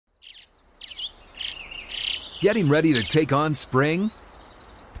Getting ready to take on spring?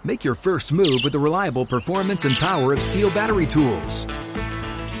 Make your first move with the reliable performance and power of Steel battery tools.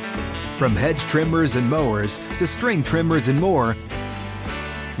 From hedge trimmers and mowers to string trimmers and more,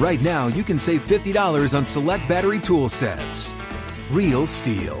 right now you can save $50 on select battery tool sets. Real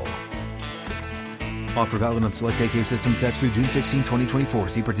Steel. Offer valid on select AK system sets through June 16, 2024.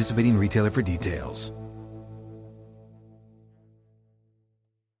 See participating retailer for details.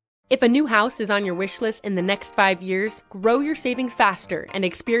 If a new house is on your wish list in the next 5 years, grow your savings faster and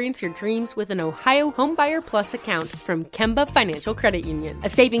experience your dreams with an Ohio Homebuyer Plus account from Kemba Financial Credit Union. A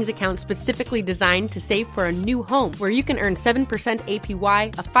savings account specifically designed to save for a new home, where you can earn 7%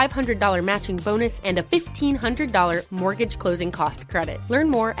 APY, a $500 matching bonus, and a $1,500 mortgage closing cost credit. Learn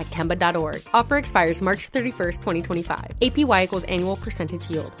more at Kemba.org. Offer expires March 31st, 2025. APY equals annual percentage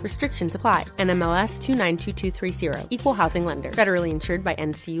yield. Restrictions apply. NMLS 292230. Equal housing lender. Federally insured by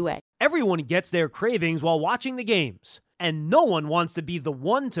NCUA. Everyone gets their cravings while watching the games, and no one wants to be the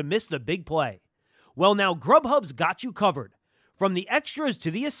one to miss the big play. Well, now Grubhub's got you covered. From the extras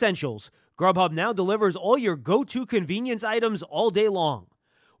to the essentials, Grubhub now delivers all your go-to convenience items all day long.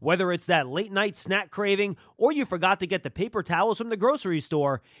 Whether it's that late-night snack craving or you forgot to get the paper towels from the grocery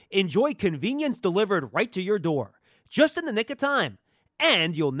store, enjoy convenience delivered right to your door, just in the nick of time,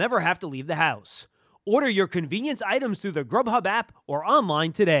 and you'll never have to leave the house. Order your convenience items through the Grubhub app or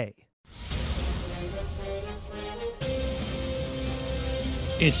online today.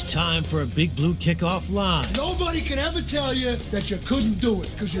 It's time for a Big Blue Kickoff Live. Nobody can ever tell you that you couldn't do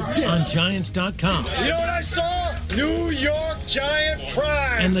it, because you did. On Giants.com. You know what I saw? New York Giant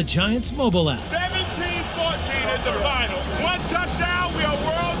pride. And the Giants mobile app. 17-14 is the final. One touchdown, we are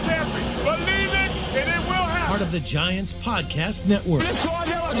world champions. Believe it, and it will happen. Part of the Giants Podcast Network. Let's go out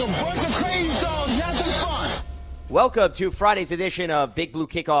there like a bunch of crazy dogs. Have some fun. Welcome to Friday's edition of Big Blue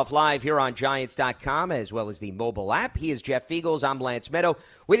Kickoff Live here on Giants.com, as well as the mobile app. He is Jeff Feagles. I'm Lance Meadow.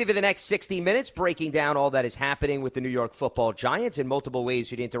 With you for the next 60 minutes, breaking down all that is happening with the New York Football Giants. In multiple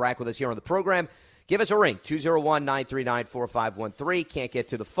ways you'd interact with us here on the program. Give us a ring, 201-939-4513. Can't get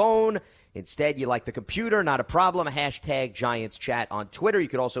to the phone. Instead, you like the computer, not a problem. Hashtag Giants Chat on Twitter. You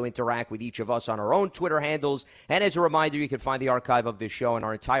could also interact with each of us on our own Twitter handles. And as a reminder, you can find the archive of this show and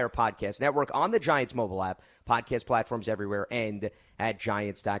our entire podcast network on the Giants mobile app, podcast platforms everywhere, and at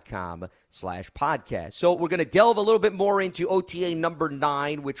Giants.com/podcast. So we're going to delve a little bit more into OTA number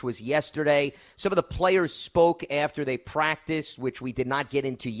 9, which was yesterday. Some of the players spoke after they practiced, which we did not get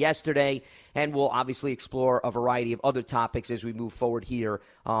into yesterday. And we'll obviously explore a variety of other topics as we move forward here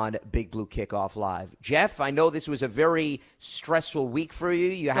on Big Blue Kickoff Live. Jeff, I know this was a very stressful week for you.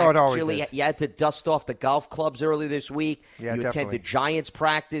 You had to dust off the golf clubs early this week. Yeah, you definitely. attended Giants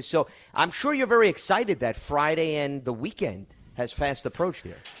practice. So I'm sure you're very excited that Friday and the weekend has fast approached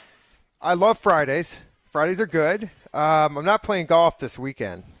here. I love Fridays. Fridays are good. I'm not playing golf this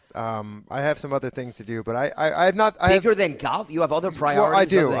weekend. I have some other things to do, but I have not. Bigger than golf? You have other priorities? Well, I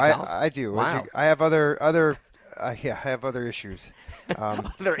do. Other than golf? I do. Wow. I have other I have other issues.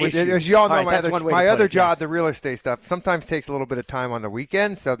 Other issues. As you all know, All right, my other job, yes. the real estate stuff, sometimes takes a little bit of time on the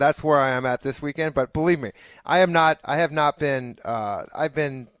weekend. So that's where I am at this weekend. But believe me, I have not been. I've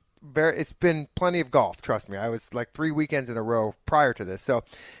been. It's been plenty of golf, trust me. I was like 3 weekends in a row prior to this. So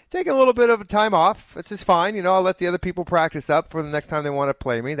taking a little bit of a time off, it's just fine. I'll let the other people practice up for the next time they want to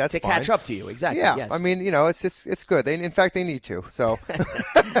play me. That's to fine. catch up to you, exactly. Yeah, yes. I mean, it's good. In fact, they need to. So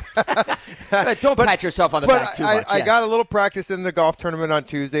Don't pat yourself on the back too much. I got a little practice in the golf tournament on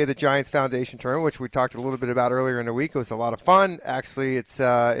Tuesday, the Giants Foundation tournament, which we talked a little bit about earlier in the week. It was a lot of fun. Actually, it's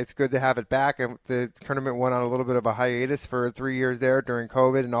good to have it back. The tournament went on a little bit of a hiatus for 3 years there during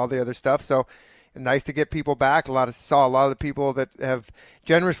COVID and all the other stuff. So nice to get people back. Saw a lot of the people that have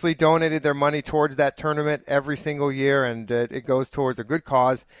generously donated their money towards that tournament every single year, and it goes towards a good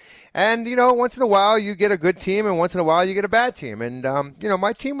cause. And, once in a while you get a good team, and once in a while you get a bad team. And,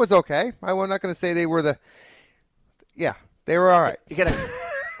 my team was okay. I'm not going to say they were they were all right.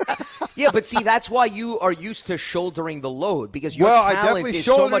 Yeah, but see, that's why you are used to shouldering the load, because your I talent definitely is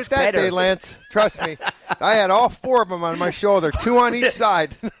so shouldered much it that better. day, Lance. Trust me. I had all 4 of them on my shoulder, 2 on each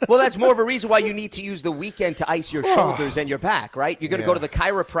side. Well, that's more of a reason why you need to use the weekend to ice your shoulders and your back, right? You're going to go to the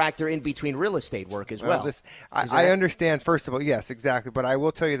chiropractor in between real estate work as well. I understand, first of all, yes, exactly. But I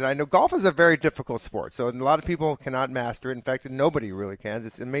will tell you that I know golf is a very difficult sport. So a lot of people cannot master it. In fact, nobody really can.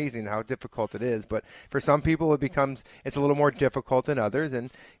 It's amazing how difficult it is. But for some people, it's a little more difficult than others.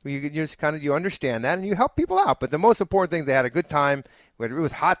 And you just you understand that, and you help people out. But the most important thing, they had a good time. It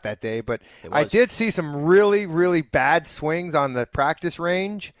was hot that day, but I did see some really, really bad swings on the practice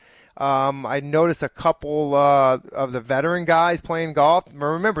range. I noticed a couple of the veteran guys playing golf.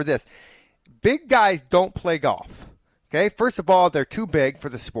 Remember this. big guys don't play golf. Okay, first of all, they're too big for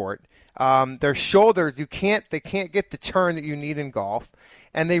the sport. Their shoulders, they can't get the turn that you need in golf,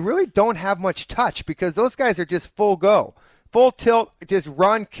 and they really don't have much touch because those guys are just full go, full tilt, just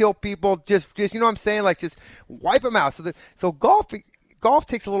run, kill people, just you know what I'm saying, like just wipe them out. So golf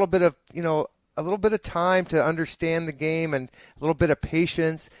takes a little bit of time to understand the game and a little bit of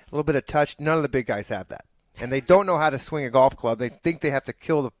patience, a little bit of touch. None of the big guys have that. And they don't know how to swing a golf club. They think they have to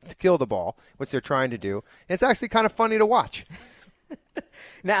kill the ball, which they're trying to do. And it's actually kind of funny to watch.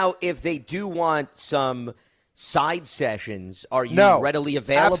 Now, if they do want some side sessions, are you No, readily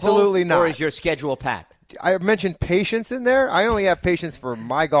available? absolutely not. Or is your schedule packed? I mentioned patience in there. I only have patience for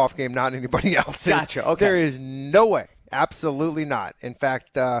my golf game, not anybody else's. Gotcha, okay. There is no way. Absolutely not. In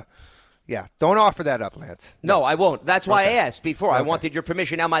fact, don't offer that up, Lance. No, I won't. That's why I asked before. Okay. I wanted your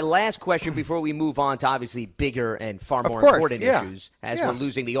permission. Now, my last question before we move on to obviously bigger and far more important issues, as we're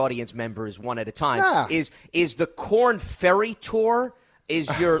losing the audience members one at a time, is the Korn Ferry Tour,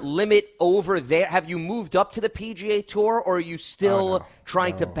 is your limit over there? Have you moved up to the PGA Tour, or are you still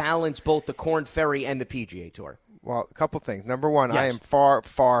trying to balance both the Korn Ferry and the PGA Tour? Well, a couple things. Number one, Yes. I am far,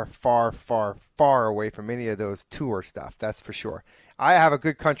 far, far, far, far away from any of those tour stuff. That's for sure. I have a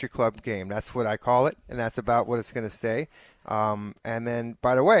good country club game. That's what I call it, and that's about what it's going to stay. And then,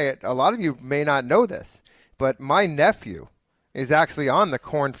 by the way, a lot of you may not know this, but my nephew is actually on the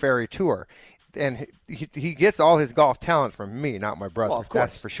Korn Ferry Tour, and he gets all his golf talent from me, not my brother. Well, of course.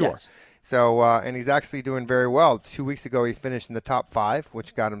 That's for sure. Yes. So, and he's actually doing very well. 2 weeks ago, he finished in the top 5,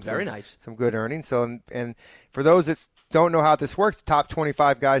 which got him some good earnings. So, and for those that don't know how this works, the top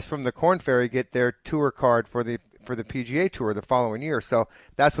 25 guys from the Korn Ferry get their tour card for the PGA Tour the following year. So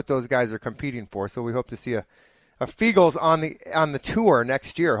that's what those guys are competing for. So we hope to see a Fiegels on the tour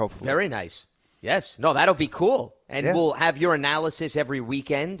next year, hopefully. Very nice. Yes. No, that'll be cool. And we'll have your analysis every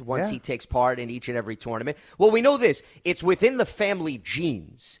weekend once he takes part in each and every tournament. Well, we know this. It's within the family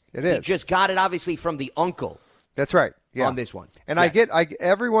genes. It is. He just got it, obviously, from the uncle. That's right. Yeah. On this one. And I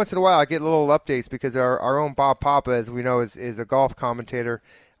every once in a while, I get little updates because our own Bob Papa, as we know, is a golf commentator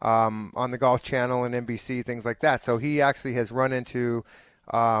on the Golf Channel and NBC, things like that. So he actually has run into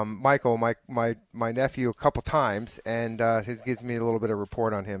Michael, my nephew, a couple times, and he gives me a little bit of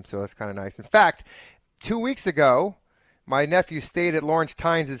report on him. So that's kind of nice. In fact, 2 weeks ago, my nephew stayed at Lawrence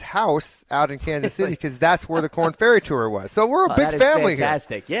Tynes' house out in Kansas City because that's where the Korn Ferry Tour was. So we're a big family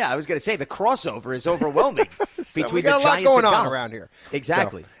fantastic. Here. Yeah, I was going to say the crossover is overwhelming between we got the Giants a lot going and on golf. around here.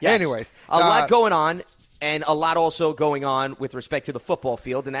 Exactly. So, yes. Anyways, a lot going on. And a lot also going on with respect to the football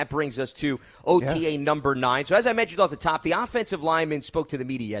field, and that brings us to OTA number 9. So as I mentioned off the top, the offensive linemen spoke to the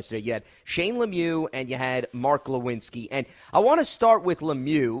media yesterday. You had Shane Lemieux and you had Mark Lewinsky. And I want to start with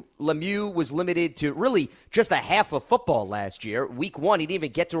Lemieux. Lemieux was limited to really just a half of football last year. Week 1, he didn't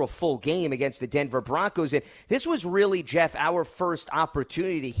even get through a full game against the Denver Broncos. And this was really, Jeff, our first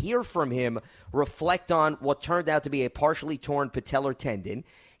opportunity to hear from him reflect on what turned out to be a partially torn patellar tendon.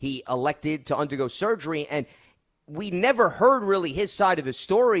 He elected to undergo surgery, and we never heard really his side of the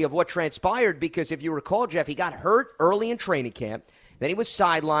story of what transpired because if you recall, Jeff, he got hurt early in training camp. Then he was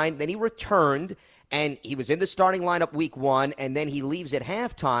sidelined. Then he returned, and he was in the starting lineup week 1, and then he leaves at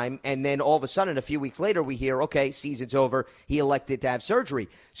halftime, and then all of a sudden a few weeks later we hear, okay, season's over. He elected to have surgery.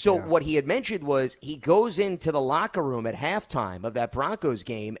 So what he had mentioned was he goes into the locker room at halftime of that Broncos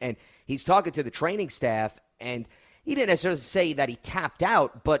game, and he's talking to the training staff, and he didn't necessarily say that he tapped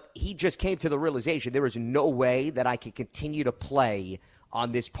out, but he just came to the realization there is no way that I could continue to play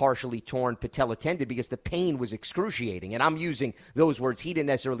on this partially torn patellar tendon because the pain was excruciating. And I'm using those words. He didn't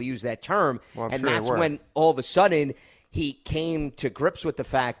necessarily use that term. Well, and sure that's when all of a sudden he came to grips with the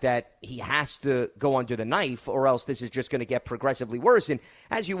fact that he has to go under the knife or else this is just going to get progressively worse. And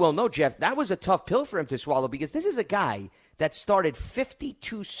as you well know, Jeff, that was a tough pill for him to swallow because this is a guy that started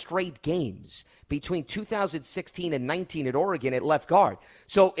 52 straight games between 2016 and 19 at Oregon at left guard.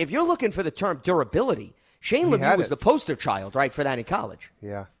 So if you're looking for the term durability, Shane Lemieux was the poster child, right, for that in college.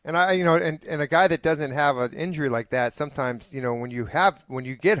 Yeah, and and a guy that doesn't have an injury like that, sometimes when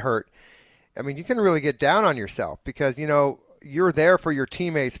you get hurt, I mean, you can really get down on yourself because you're there for your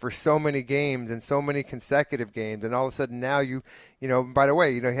teammates for so many games and so many consecutive games, and all of a sudden now by the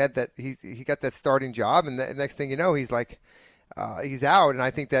way, he had that he got that starting job, and the next thing you know, he's like. He's out, and I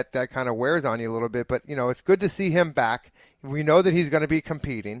think that kind of wears on you a little bit. But, it's good to see him back. We know that he's going to be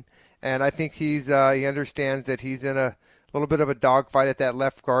competing, and I think he understands that he's in a little bit of a dogfight at that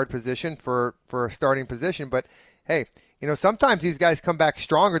left guard position for a starting position. But, hey, sometimes these guys come back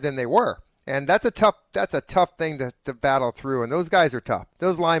stronger than they were, and that's a tough thing to battle through, and those guys are tough.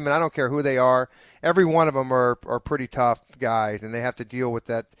 Those linemen, I don't care who they are, every one of them are pretty tough guys, and they have to deal with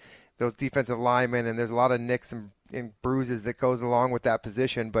that those defensive linemen, and there's a lot of nicks and bruises that goes along with that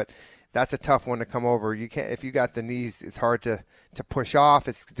position. But that's a tough one to come over. You can't, if you got the knees, it's hard to push off.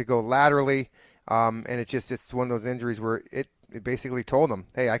 It's to go laterally, and it's one of those injuries where it basically told him,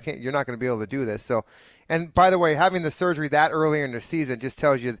 hey, you're not going to be able to do this. So, and by the way, having the surgery that earlier in the season just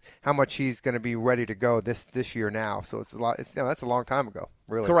tells you how much he's going to be ready to go this year now. So it's a lot. That's a long time ago,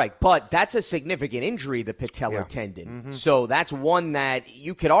 really. Correct, but that's a significant injury, the patellar tendon. Mm-hmm. So that's one that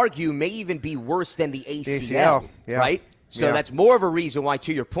you could argue may even be worse than the ACL. Right? So that's more of a reason why,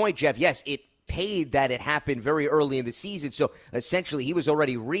 to your point, Jeff, yes, it paid that it happened very early in the season. So essentially he was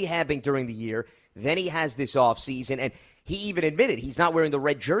already rehabbing during the year. Then he has this offseason, and he even admitted he's not wearing the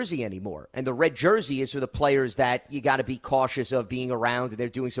red jersey anymore. And the red jersey is for the players that you got to be cautious of being around, and they're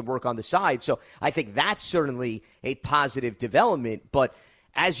doing some work on the side. So I think that's certainly a positive development. But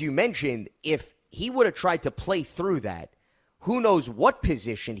as you mentioned, if he would have tried to play through that, who knows what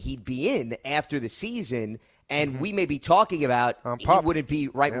position he'd be in after the season, and we may be talking about he wouldn't be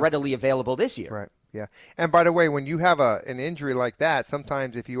readily available this year. Right, yeah. And by the way, when you have an injury like that,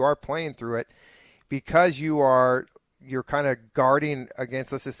 sometimes if you are playing through it, because you're kind of guarding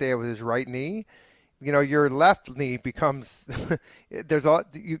against, let's just say it was his right knee, your left knee becomes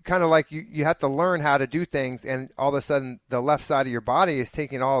you kind of like you have to learn how to do things, and all of a sudden the left side of your body is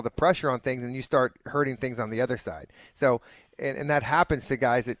taking all the pressure on things, and you start hurting things on the other side. So and that happens to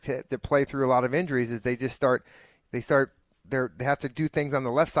guys that play through a lot of injuries, is they have to do things on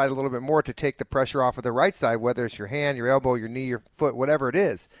the left side a little bit more to take the pressure off of the right side, whether it's your hand, your elbow, your knee, your foot, whatever it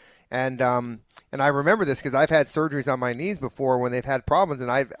is. And I remember this because I've had surgeries on my knees before when they've had problems, and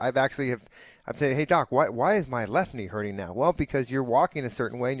I've said, hey doc, why is my left knee hurting now? Well, because you're walking a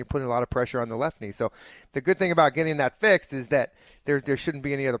certain way and you're putting a lot of pressure on the left knee. So the good thing about getting that fixed is that there shouldn't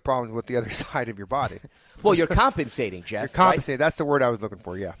be any other problems with the other side of your body. Well, you're compensating, Jeff. You're compensating. Right? That's the word I was looking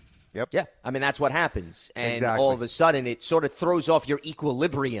for. Yeah. Yep. Yeah. I mean, that's what happens, and exactly. all of a sudden it sort of throws off your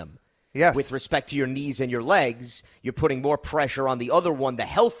equilibrium. Yes. With respect to your knees and your legs, you're putting more pressure on the other one, the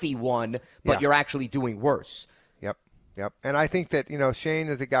healthy one, but you're actually doing worse. Yep. And I think that, Shane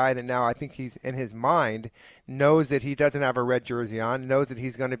is a guy that now I think he's in his mind knows that he doesn't have a red jersey on, knows that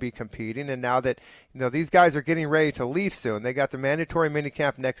he's going to be competing. And now that, these guys are getting ready to leave soon. They got the mandatory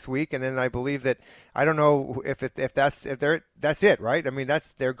minicamp next week. And then I believe that, I don't know if that's it, right? I mean,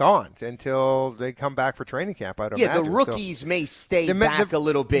 they're gone until they come back for training camp. I don't imagine. The rookies may stay back a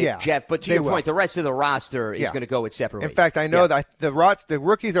little bit, Jeff, but to your point, the rest of the roster is going to go at separate. In fact, I know that the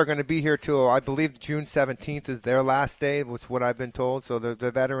rookies are going to be here till, I believe, June 17th is their last day, was what I've been told. So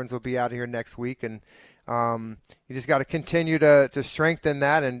the veterans will be out here next week, and you just got to continue to strengthen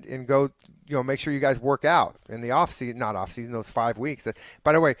that and go, make sure you guys work out in the off-season, those 5 weeks.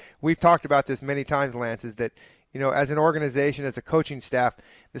 By the way, we've talked about this many times, Lance, is that, as an organization, as a coaching staff,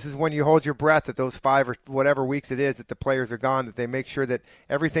 this is when you hold your breath that those 5 or whatever weeks it is that the players are gone, that they make sure that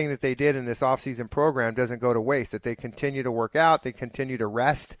everything that they did in this off-season program doesn't go to waste, that they continue to work out, they continue to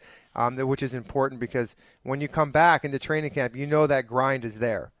rest, which is important because when you come back into training camp, that grind is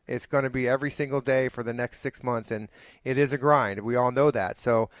there. It's going to be every single day for the next 6 months, and it is a grind. We all know that.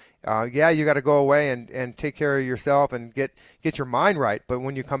 So, you got to go away and take care of yourself and get your mind right. But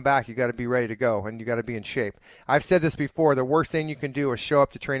when you come back, you got to be ready to go, and you got to be in shape. I've said this before. The worst thing you can do is show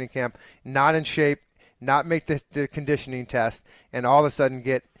up to training camp not in shape, not make the conditioning test, and all of a sudden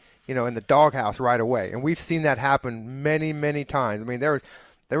get in the doghouse right away. And we've seen that happen many, many times. I mean, there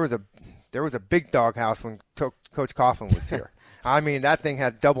was a big doghouse when Coach Coughlin was here. I mean, that thing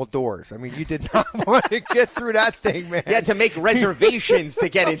had double doors. I mean, you did not want to get through that thing, man. You had to make reservations to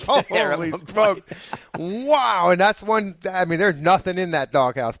get into there. Holy smokes. Wow. And that's one, I mean, there's nothing in that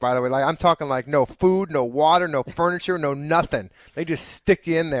doghouse, by the way. Like, I'm talking like no food, no water, no furniture, no nothing. They just stick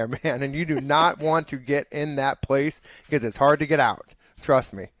you in there, man. And you do not want to get in that place because it's hard to get out.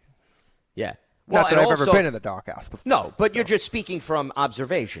 Trust me. Yeah. Not that I've ever been in the doghouse before. No, but you're just speaking from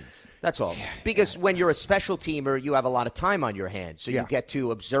observations. That's all. Because when you're a special teamer, you have a lot of time on your hands. So you get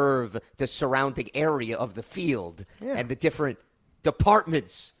to observe the surrounding area of the field and the different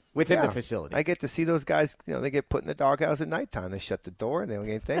departments within the facility. I get to see those guys, they get put in the doghouse at nighttime. They shut the door and they don't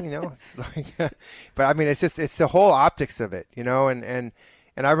get anything, It's like, but I mean, it's the whole optics of it, and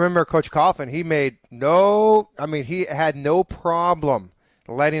I remember Coach Coughlin, he had no problem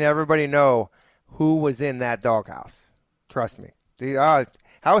letting everybody know who was in that doghouse. Trust me.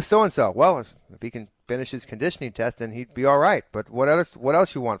 How is so-and-so? Well, if he can finish his conditioning test, then he'd be all right. But what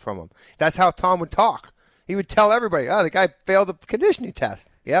else you want from him? That's how Tom would talk. He would tell everybody, the guy failed the conditioning test.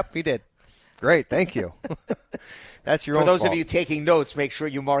 Yep, he did. Great, thank you. That's your own fault. For those of you taking notes, make sure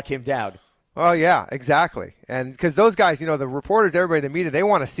you mark him down. Oh, yeah, exactly. And because those guys, the reporters, everybody, the media, they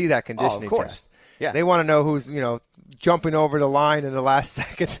want to see that conditioning of course. test. Yeah. They want to know who's, jumping over the line in the last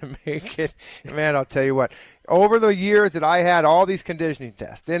second to make it. Man, I'll tell you what. Over the years that I had all these conditioning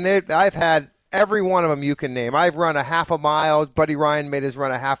tests, and I've had every one of them you can name. I've run a half a mile. Buddy Ryan made us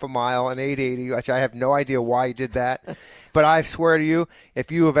run a half a mile, an 880, which I have no idea why he did that. But I swear to you,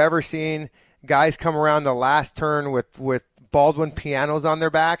 if you have ever seen guys come around the last turn with Baldwin pianos on their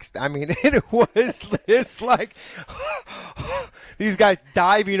backs, I mean, it's like these guys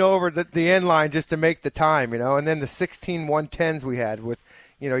diving over the end line just to make the time, And then the 16 110s we had with,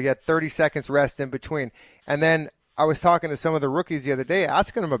 you had 30 seconds rest in between. And then I was talking to some of the rookies the other day,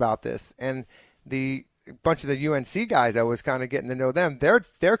 asking them about this, and the bunch of the UNC guys, I was kind of getting to know them.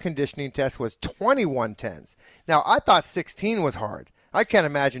 Their conditioning test was 20 110s. Now, I thought 16 was hard. I can't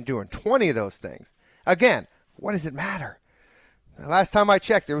imagine doing 20 of those things. Again, what does it matter? The last time I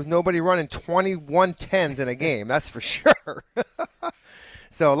checked, there was nobody running 20 110s in a game. That's for sure.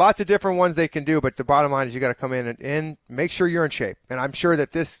 So lots of different ones they can do, but the bottom line is you got to come in and make sure you're in shape. And I'm sure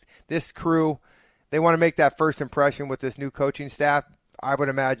that this crew, they want to make that first impression with this new coaching staff. I would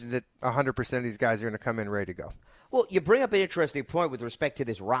imagine that 100% of these guys are going to come in ready to go. Well, you bring up an interesting point with respect to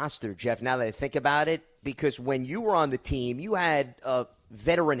this roster, Jeff, now that I think about it, because when you were on the team, you had a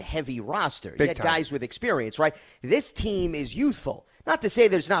veteran-heavy roster. You had guys with experience, right? This team is youthful. Not to say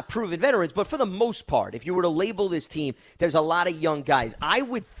there's not proven veterans, but for the most part, if you were to label this team, there's a lot of young guys. I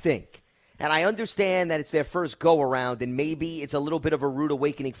would think, and I understand that it's their first go-around, and maybe it's a little bit of a rude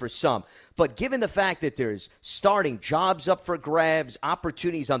awakening for some. But given the fact that there's starting jobs up for grabs,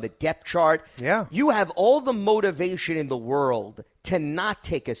 opportunities on the depth chart, you have all the motivation in the world to not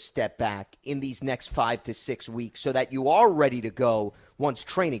take a step back in these next 5 to 6 weeks so that you are ready to go once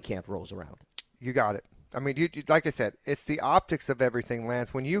training camp rolls around. You got it. I mean, you like I said, it's the optics of everything,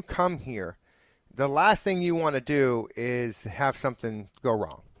 Lance. When you come here, the last thing you want to do is have something go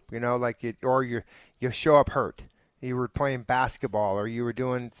wrong. You show up hurt. You were playing basketball, or you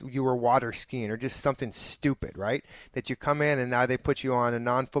were water skiing, or just something stupid, right? That you come in and now they put you on a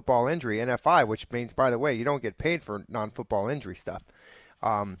non-football injury, NFI, which means, by the way, you don't get paid for non-football injury stuff.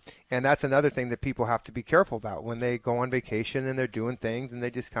 And that's another thing that people have to be careful about when they go on vacation and they're doing things, and they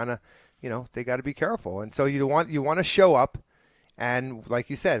just kind of, they got to be careful. And so you want to show up, and like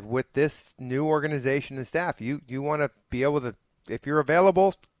you said, with this new organization and staff, you want to be able to, if you're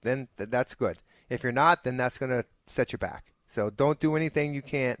available, then that's good. If you're not, then that's going to set you back. So don't do anything you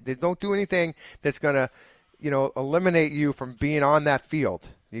can't. Don't do anything that's going to, eliminate you from being on that field.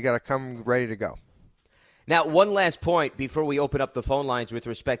 You got to come ready to go. Now, one last point before we open up the phone lines with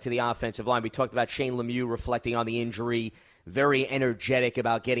respect to the offensive line. We talked about Shane Lemieux reflecting on the injury, very energetic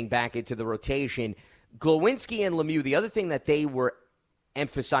about getting back into the rotation. Glowinski and Lemieux, the other thing that they were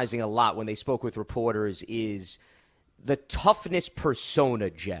emphasizing a lot when they spoke with reporters is the toughness persona,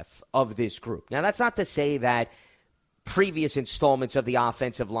 Jeff, of this group. Now, that's not to say that previous installments of the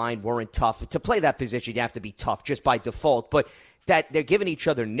offensive line weren't tough. To play that position, you have to be tough just by default, but that they're giving each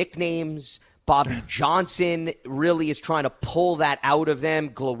other nicknames. Bobby Johnson really is trying to pull that out of them.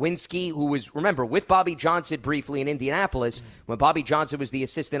 Glowinski, who was, remember, with Bobby Johnson briefly in Indianapolis, when Bobby Johnson was the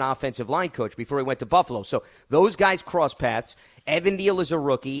assistant offensive line coach before he went to Buffalo. So those guys cross paths. Evan Neal is a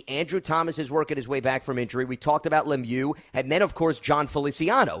rookie. Andrew Thomas is working his way back from injury. We talked about Lemieux. And then, of course, John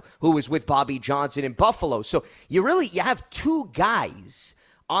Feliciano, who was with Bobby Johnson in Buffalo. So you have two guys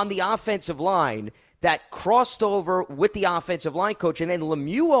on the offensive line that crossed over with the offensive line coach. And then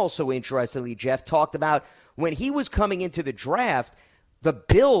Lemieux also, interestingly, Jeff, talked about when he was coming into the draft, the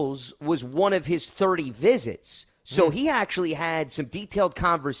Bills was one of his 30 visits. So he actually had some detailed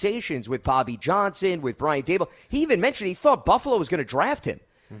conversations with Bobby Johnson, with Brian Daboll. He even mentioned he thought Buffalo was going to draft him.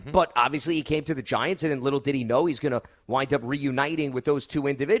 But obviously he came to the Giants, and then little did he know he's going to wind up reuniting with those two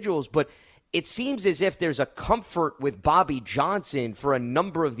individuals. But it seems as if there's a comfort with Bobby Johnson for a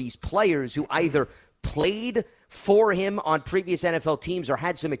number of these players who either played for him on previous NFL teams or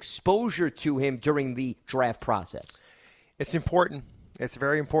had some exposure to him during the draft process. It's important. It's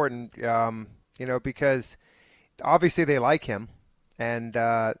very important, because obviously they like him. And,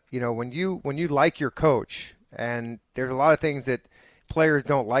 when you like your coach, and there's a lot of things that players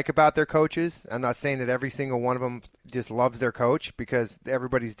don't like about their coaches. I'm not saying that every single one of them just loves their coach, because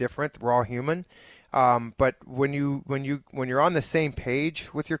everybody's different. We're all human. But when you're on the same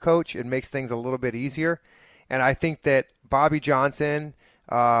page with your coach, it makes things a little bit easier. And I think that Bobby Johnson,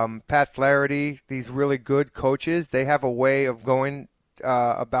 Pat Flaherty, these really good coaches, they have a way of going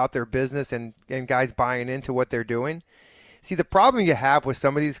about their business and guys buying into what they're doing. See, the problem you have with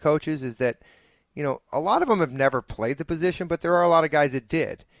some of these coaches is that, a lot of them have never played the position, but there are a lot of guys that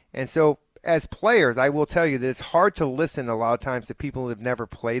did. And so as players, I will tell you that it's hard to listen a lot of times to people who have never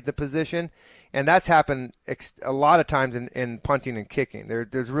played the position. And that's happened a lot of times in punting and kicking.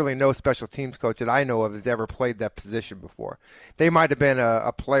 There's really no special teams coach that I know of has ever played that position before. They might have been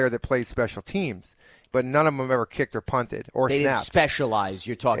a player that played special teams, but none of them ever kicked or punted or snapped. They didn't specialize.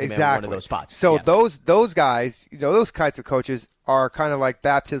 You're talking about one of those spots. So those guys, those kinds of coaches are kind of like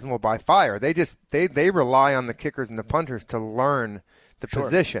baptismal by fire. They rely on the kickers and the punters to learn the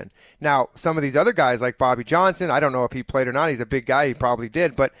position. Now, some of these other guys like Bobby Johnson, I don't know if he played or not. He's a big guy. He probably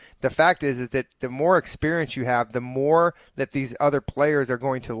did. But the fact is that the more experience you have, the more that these other players are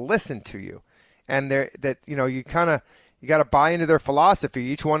going to listen to you. And you got to buy into their philosophy.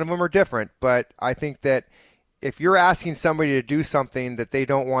 Each one of them are different. But I think that if you're asking somebody to do something that they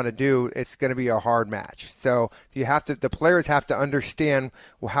don't want to do, it's going to be a hard match. So the players have to understand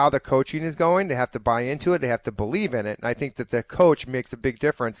how the coaching is going. They have to buy into it. They have to believe in it. And I think that the coach makes a big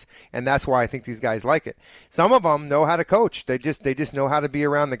difference. And that's why I think these guys like it. Some of them know how to coach. They just know how to be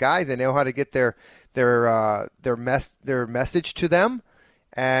around the guys. They know how to get their message to them.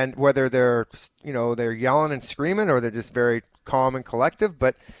 And whether they're yelling and screaming or they're just very calm and collective,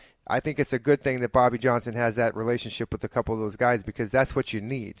 but I think it's a good thing that Bobby Johnson has that relationship with a couple of those guys because that's what you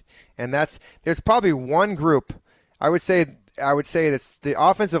need. And there's probably one group, I would say that's the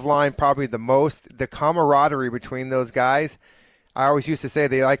offensive line probably the most, the camaraderie between those guys. I always used to say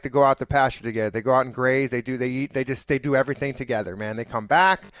they like to go out the pasture together. They go out and graze. They do everything together, man. They come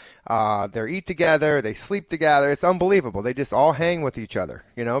back, they eat together, they sleep together. It's unbelievable. They just all hang with each other,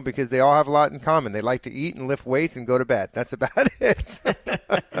 because they all have a lot in common. They like to eat and lift weights and go to bed. That's about it.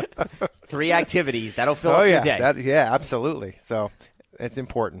 3 activities. That'll fill up your day. Absolutely. So it's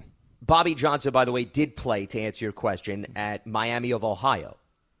important. Bobby Johnson, by the way, did play, to answer your question, at Miami of Ohio.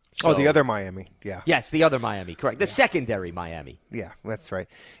 So, the other Miami, yeah. Yes, the other Miami, correct. The secondary Miami. Yeah, that's right.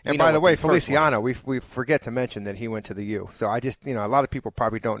 And by the way, Feliciano, we forget to mention that he went to the U. So I just, a lot of people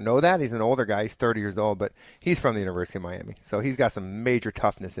probably don't know that. He's an older guy. He's 30 years old, but he's from the University of Miami. So he's got some major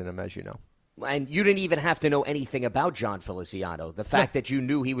toughness in him, as you know. And you didn't even have to know anything about John Feliciano. The fact that you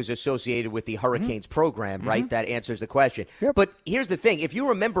knew he was associated with the Hurricanes program, right, that answers the question. Yep. But here's the thing. If you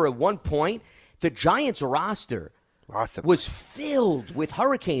remember at one point, the Giants roster was filled with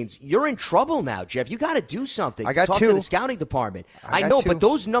Hurricanes. You're in trouble now, Jeff. You got to do something. Talk to the scouting department. I know, but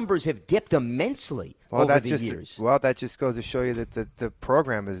those numbers have dipped immensely over the years. Well, that just goes to show you that the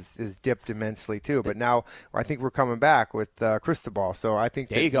program is dipped immensely too. But now I think we're coming back with Cristobal. So I think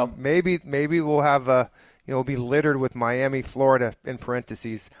there you go. Maybe we'll have we'll be littered with Miami, Florida, in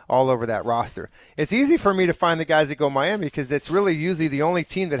parentheses, all over that roster. It's easy for me to find the guys that go Miami because it's really usually the only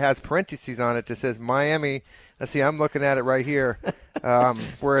team that has parentheses on it that says Miami. Let's see, I'm looking at it right here.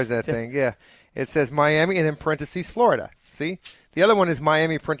 Where is that thing? Yeah. It says Miami and then parentheses Florida. See? The other one is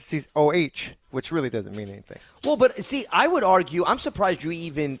Miami parentheses OH, which really doesn't mean anything. Well, but see, I would argue, I'm surprised you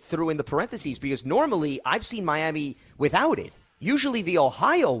even threw in the parentheses because normally I've seen Miami without it. Usually the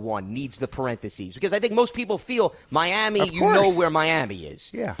Ohio one needs the parentheses because I think most people feel Miami, you know where Miami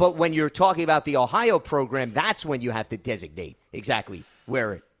is. Yeah. But when you're talking about the Ohio program, that's when you have to designate exactly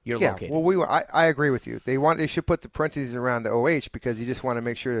where you're located. Well, I agree with you. They should put the parentheses around the OH because you just want to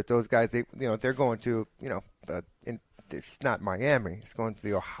make sure that those guys, they're going to, it's not Miami. It's going to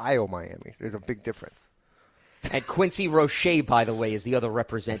the Ohio Miami. There's a big difference. And Quincy Roche, by the way, is the other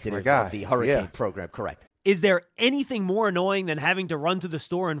representative of the Hurricane program. Correct. Is there anything more annoying than having to run to the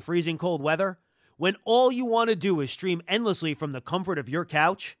store in freezing cold weather when all you want to do is stream endlessly from the comfort of your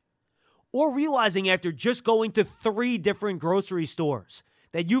couch? Or realizing after just going to 3 different grocery stores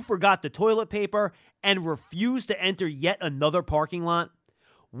that you forgot the toilet paper and refused to enter yet another parking lot?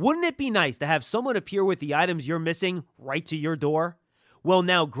 Wouldn't it be nice to have someone appear with the items you're missing right to your door? Well,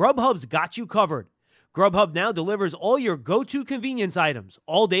 now Grubhub's got you covered. Grubhub now delivers all your go-to convenience items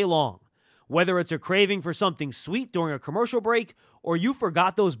all day long. Whether it's a craving for something sweet during a commercial break or you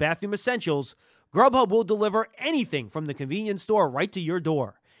forgot those bathroom essentials, Grubhub will deliver anything from the convenience store right to your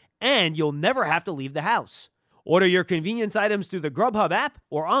door. And you'll never have to leave the house. Order your convenience items through the Grubhub app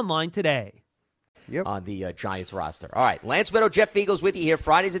or online today. On the Giants roster. All right, Lance Meadow, Jeff Eagles with you here.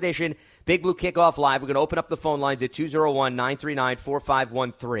 Friday's edition, Big Blue Kickoff Live. We're going to open up the phone lines at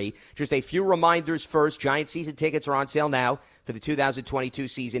 201-939-4513. Just a few reminders first. Giants season tickets are on sale now for the 2022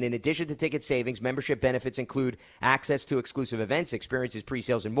 season. In addition to ticket savings, membership benefits include access to exclusive events, experiences,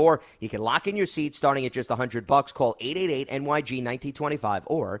 pre-sales, and more. You can lock in your seats starting at just $100. Call 888-NYG-1925,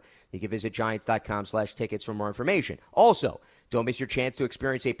 or you can visit Giants.com/tickets for more information. Also, don't miss your chance to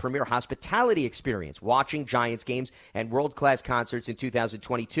experience a premier hospitality experience watching Giants games and world-class concerts in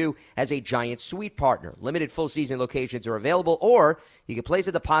 2022 as as a Giant Suite partner. Limited full season locations are available, or you can place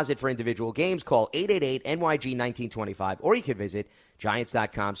a deposit for individual games. Call 888-NYG-1925, or you can visit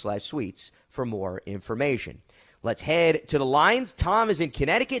Giants.com/suites for more information. Let's head to the lines. Tom is in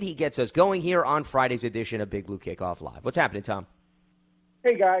Connecticut. He gets us going here on Friday's edition of Big Blue Kickoff Live. What's happening, Tom?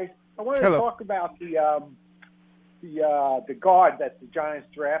 Hey, guys. I wanted to talk about the guard that the Giants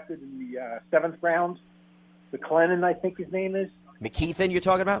drafted in the 7th round. McLennan, I think his name is. McKeithen, you're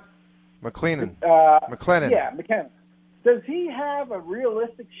talking about? McLennan. Yeah, McKenna. Does he have a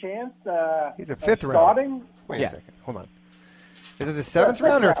realistic chance He's a 5th round. starting? Wait a second. Hold on. Is it the 7th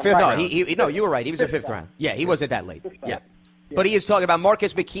round or 5th round? No, you were right. He was a 5th round. Yeah, he wasn't that late. Yeah. But he is talking about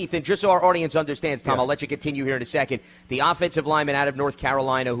Marcus McKeithen. Just so our audience understands, Tom, I'll let you continue here in a second. The offensive lineman out of North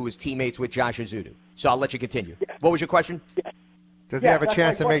Carolina who was teammates with Josh Azudu. So I'll let you continue. What was your question? Does he have a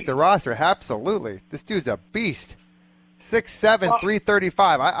chance to make the roster? Absolutely. This dude's a beast. 6'7",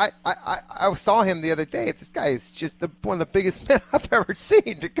 335. I saw him the other day. This guy is just one of the biggest men I've ever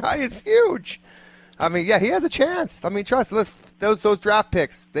seen. The guy is huge. I mean, yeah, he has a chance. I mean, trust me, those draft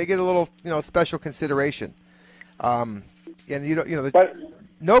picks, they get a little special consideration. And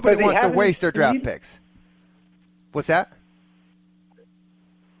nobody wants to waste their draft picks. What's that?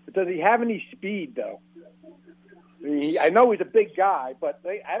 Does he have any speed, though? I know he's a big guy, but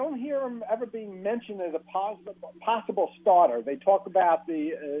I don't hear him ever being mentioned as a possible starter. They talk about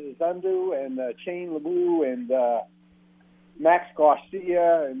the Zandu and Shane Lemieux and Max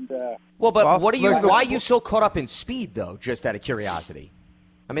Garcia and. Why are you so caught up in speed, though? Just out of curiosity.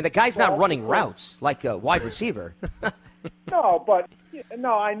 I mean, the guy's not running routes like a wide receiver. No,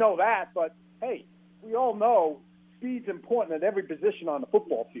 I know that, but hey, we all know speed's important at every position on the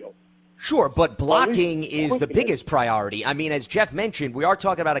football field. Sure, but blocking is the biggest priority. I mean, as Jeff mentioned, we are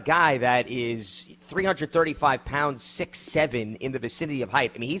talking about a guy that is 335 pounds, 6'7", in the vicinity of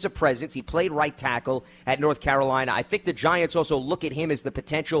height. I mean, he's a presence. He played right tackle at North Carolina. I think the Giants also look at him as the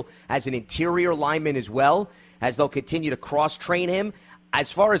potential as an interior lineman as well, as they'll continue to cross-train him.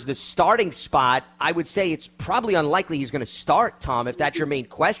 As far as the starting spot, I would say it's probably unlikely he's going to start, Tom, if that's your main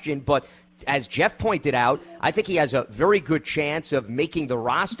question. But as Jeff pointed out, I think he has a very good chance of making the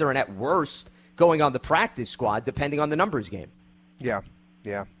roster and at worst going on the practice squad, depending on the numbers game. Yeah.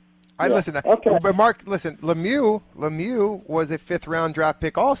 Listen, okay. But Mark, listen, Lemieux was a 5th round draft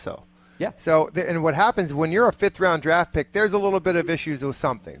pick also. Yeah. So, and what happens when you're a 5th round draft pick, there's a little bit of issues with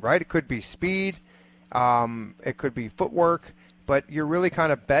something, right? It could be speed, it could be footwork, but you're really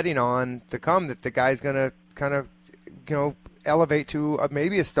kind of betting on that the guy's going to kind of, elevate to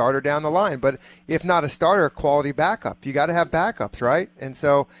maybe a starter down the line, but if not a starter, quality backup. You got to have backups, right? And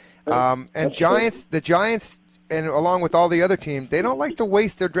so, the Giants, and along with all the other teams, they don't like to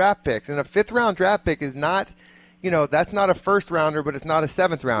waste their draft picks. And a 5th round draft pick is not, that's not a 1st rounder, but it's not a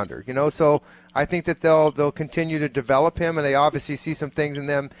 7th rounder. So I think that they'll continue to develop him, and they obviously see some things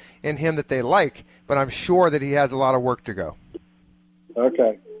in him that they like. But I'm sure that he has a lot of work to go.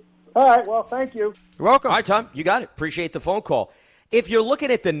 Okay. All right, well, thank you. You're welcome. All right, Tom, you got it. Appreciate the phone call. If you're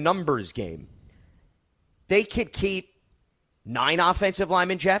looking at the numbers game, they could keep 9 offensive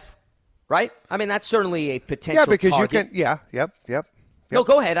linemen, Jeff, right? I mean, that's certainly a potential target. You can, yep. No,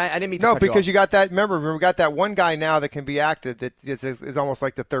 go ahead. I didn't mean to cut because you got that, remember, we got that one guy now that can be active that is almost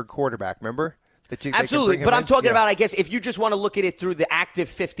like the 3rd quarterback, remember? Absolutely, but I'm talking about, I guess, if you just want to look at it through the active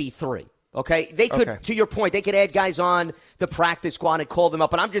 53. Okay, they could, to your point, they could add guys on the practice squad and call them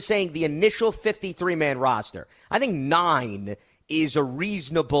up. But I'm just saying the initial 53-man roster, I think 9 is a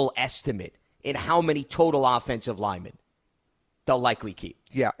reasonable estimate in how many total offensive linemen they'll likely keep.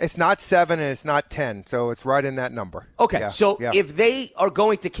 Yeah, it's not 7 and it's not 10, so it's right in that number. Okay, if they are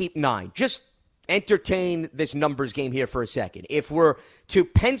going to keep 9, just entertain this numbers game here for a second. If we're to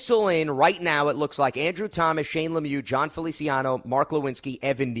pencil in right now, it looks like Andrew Thomas, Shane Lemieux, John Feliciano, Mark Lewinsky,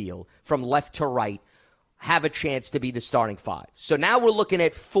 Evan Neal, from left to right, have a chance to be the starting 5. So now we're looking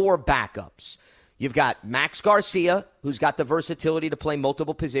at 4 backups. You've got Max Garcia, who's got the versatility to play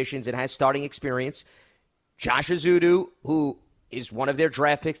multiple positions and has starting experience. Josh Azudu, who is one of their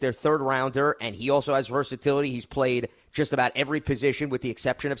draft picks, their 3rd rounder, and he also has versatility. He's played just about every position with the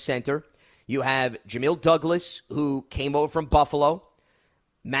exception of center. You have Jamil Douglas, who came over from Buffalo.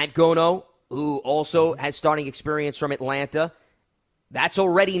 Matt Gono, who also has starting experience from Atlanta. That's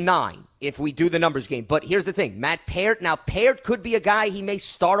already 9 if we do the numbers game. But here's the thing. Matt Peart. Now, Peart could be a guy. He may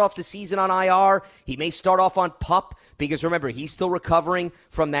start off the season on IR. He may start off on PUP because, remember, he's still recovering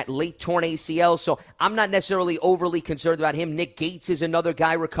from that late torn ACL. So I'm not necessarily overly concerned about him. Nick Gates is another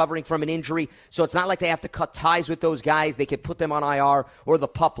guy recovering from an injury. So it's not like they have to cut ties with those guys. They could put them on IR or the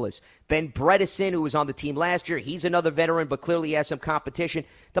PUP list. Ben Bredesen, who was on the team last year, he's another veteran, but clearly has some competition.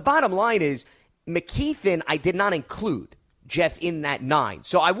 The bottom line is McKethan I did not include, Jeff, in that 9.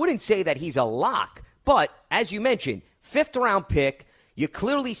 So I wouldn't say that he's a lock. But, as you mentioned, 5th-round pick, you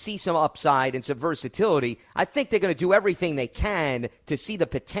clearly see some upside and some versatility. I think they're going to do everything they can to see the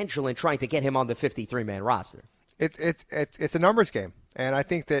potential in trying to get him on the 53-man roster. It's a numbers game. And I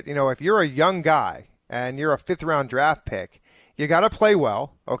think that, if you're a young guy and you're a 5th-round draft pick, you got to play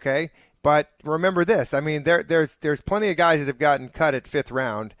well, okay? But remember this, there's plenty of guys that have gotten cut at 5th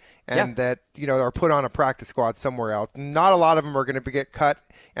round and that, are put on a practice squad somewhere else. Not a lot of them are going to get cut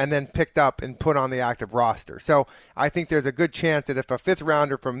and then picked up and put on the active roster. So I think there's a good chance that if a 5th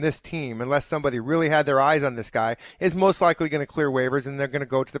rounder from this team, unless somebody really had their eyes on this guy, is most likely going to clear waivers and they're going to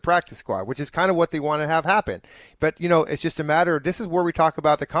go to the practice squad, which is kind of what they want to have happen. But, it's just a matter of, this is where we talk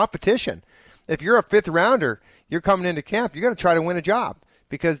about the competition. If you're a 5th rounder, you're coming into camp, you're going to try to win a job.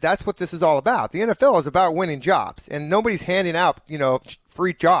 Because that's what this is all about. The NFL is about winning jobs, and nobody's handing out,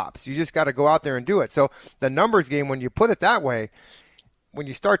 free jobs. You just got to go out there and do it. So the numbers game, when you put it that way, when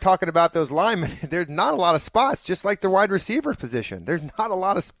you start talking about those linemen, there's not a lot of spots, just like the wide receiver position. There's not a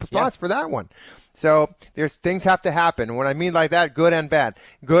lot of spots for that one. So there's things have to happen. And when I mean like that, good and bad.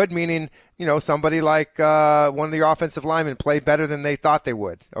 Good meaning, somebody like one of the offensive linemen played better than they thought they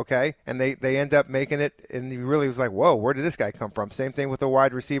would, okay? And they end up making it, and you really was like, whoa, where did this guy come from? Same thing with a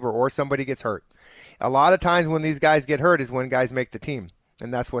wide receiver, or somebody gets hurt. A lot of times when these guys get hurt is when guys make the team,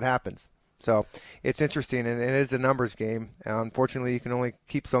 and that's what happens. So it's interesting, and it is a numbers game. Unfortunately, you can only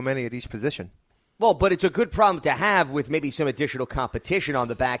keep so many at each position. Well, but it's a good problem to have with maybe some additional competition on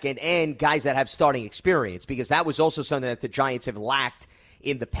the back end and guys that have starting experience, because that was also something that the Giants have lacked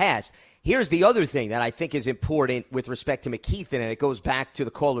in the past. Here's the other thing that I think is important with respect to McKethan, and it goes back to the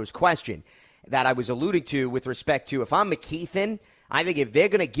caller's question that I was alluding to with respect to, if I'm McKethan, I think if they're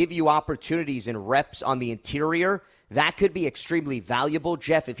going to give you opportunities and reps on the interior, that could be extremely valuable,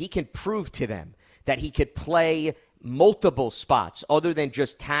 Jeff, if he can prove to them that he could play multiple spots other than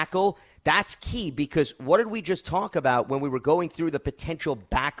just tackle. That's key, because what did we just talk about when we were going through the potential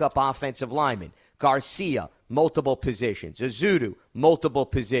backup offensive linemen? Garcia, multiple positions. Ezeudu, multiple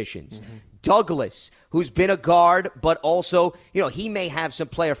positions. Mm-hmm. Douglas, who's been a guard, but also, he may have some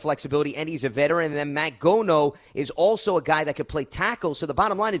player flexibility, and he's a veteran. And then Matt Gono is also a guy that could play tackle. So the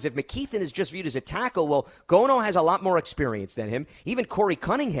bottom line is, if McKethan is just viewed as a tackle, well, Gono has a lot more experience than him. Even Corey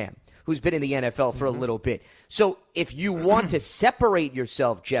Cunningham, who's been in the NFL for a little bit. So if you want to separate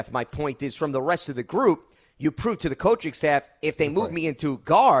yourself, Jeff, my point is, from the rest of the group, you prove to the coaching staff, if they move me into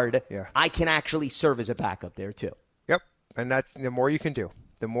guard, I can actually serve as a backup there too. Yep, and that's the more you can do.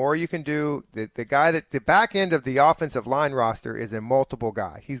 The more you can do, the guy that the back end of the offensive line roster is a multiple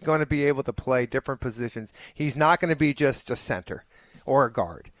guy. He's going to be able to play different positions. He's not going to be just a center or a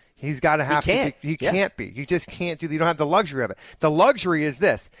guard. He's got to have to. He can't be. You just can't do. You don't have the luxury of it. The luxury is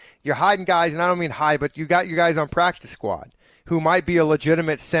this: you're hiding guys, and I don't mean hide, but you got your guys on practice squad who might be a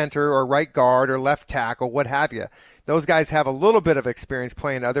legitimate center or right guard or left tackle, what have you. Those guys have a little bit of experience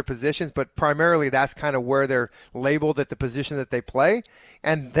playing other positions, but primarily that's kind of where they're labeled at the position that they play.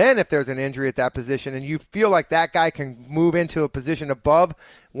 And then if there's an injury at that position and you feel like that guy can move into a position above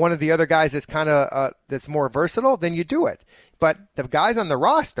one of the other guys that's kind of that's more versatile, then you do it. But the guys on the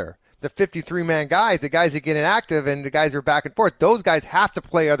roster, the 53-man guys, the guys that get inactive and the guys who are back and forth, those guys have to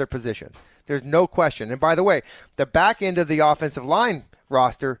play other positions. There's no question. And by the way, the back end of the offensive line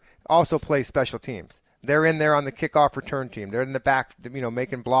roster also plays special teams. They're in there on the kickoff return team. They're in the back,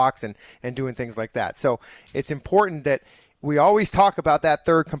 making blocks and doing things like that. So it's important that we always talk about that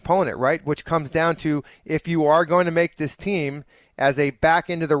third component, right, which comes down to, if you are going to make this team as a back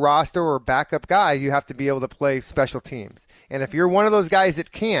end of the roster or backup guy, you have to be able to play special teams. And if you're one of those guys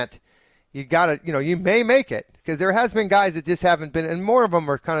that can't, you got to, you may make it, because there has been guys that just haven't been, and more of them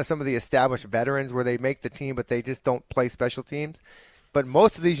are kind of some of the established veterans where they make the team, but they just don't play special teams. But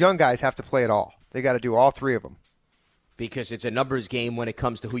most of these young guys have to play it all. They got to do all three of them. Because it's a numbers game when it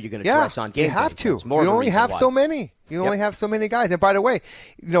comes to who you're going to dress on game day. You have to. You only have so many. You only have so many guys. And by the way,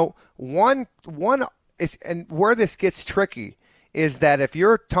 one is, and where this gets tricky is that if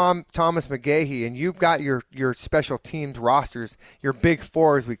you're Thomas McGahee and you've got your special teams rosters, your big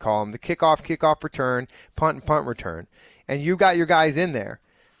four as we call them, the kickoff return, punt and punt return, and you got your guys in there,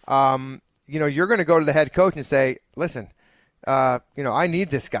 you're going to go to the head coach and say, listen, I need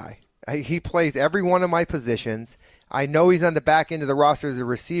this guy. He plays every one of my positions. I know he's on the back end of the roster as a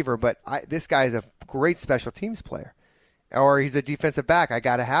receiver, but this guy is a great special teams player. Or he's a defensive back. I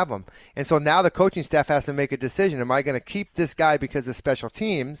got to have him. And so now the coaching staff has to make a decision. Am I going to keep this guy because of special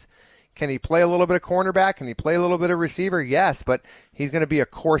teams? Can he play a little bit of cornerback? Can he play a little bit of receiver? Yes, but he's going to be a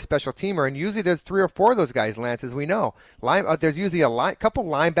core special teamer. And usually there's 3 or 4 of those guys, Lance, as we know. There's usually a couple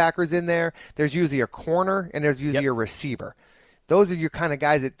linebackers in there. There's usually a corner, and there's usually a receiver. Those are your kind of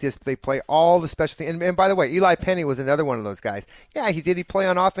guys that they play all the special teams. And by the way, Eli Penny was another one of those guys. Yeah, he play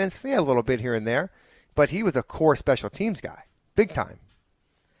on offense? Yeah, a little bit here and there. But he was a core special teams guy. Big time.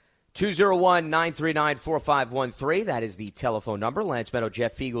 201-939-4513. That is the telephone number. Lance Meadow,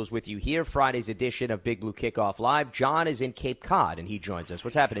 Jeff Fiegels with you here. Friday's edition of Big Blue Kickoff Live. John is in Cape Cod, and he joins us.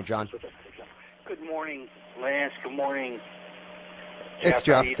 What's happening, John? Good morning, Lance. Good morning. It's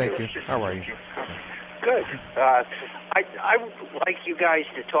Jeff. Thank you. How are you? Good. I would like you guys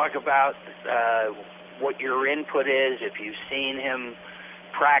to talk about what your input is, if you've seen him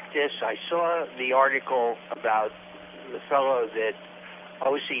practice. I saw the article about the fellow that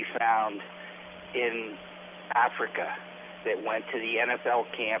O.C. found in Africa that went to the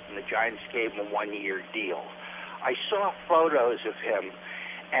NFL camp, and the Giants gave him a 1-year deal. I saw photos of him,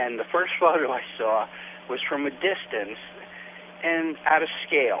 and the first photo I saw was from a distance and out of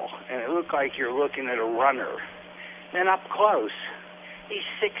scale, and it looked like you're looking at a runner. Then up close, he's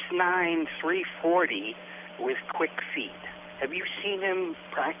 6'9", 340 with quick feet. Have you seen him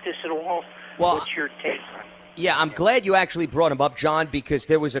practice at all? Well, what's your take on it? Yeah, I'm glad you actually brought him up, John, because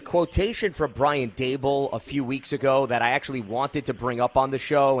there was a quotation from Brian Dable a few weeks ago that I actually wanted to bring up on the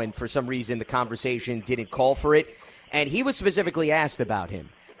show, and for some reason the conversation didn't call for it. And he was specifically asked about him.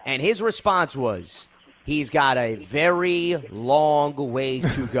 And his response was, he's got a very long way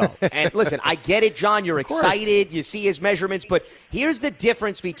to go. And listen, I get it, John. You're excited. You see his measurements. But here's the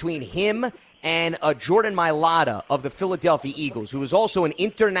difference between him and Jordan Mailata of the Philadelphia Eagles, who is also an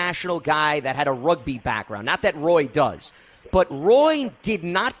international guy that had a rugby background. Not that Roy does. But Roy did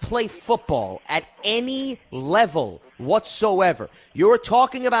not play football at any level whatsoever. You're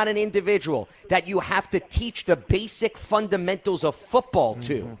talking about an individual that you have to teach the basic fundamentals of football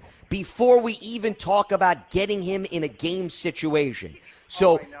to before we even talk about getting him in a game situation.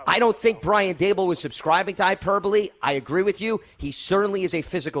 So I don't think Brian Dable was subscribing to hyperbole. I agree with you. He certainly is a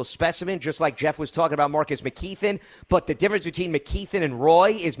physical specimen, just like Jeff was talking about Marcus McKeithen. But the difference between McKeithen and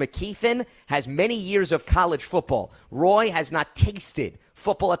Roy is McKeithen has many years of college football. Roy has not tasted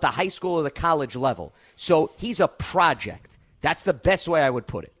football at the high school or the college level. So he's a project. That's the best way I would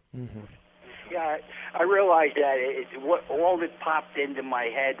put it. Mm-hmm. Yeah, I realized that. All that popped into my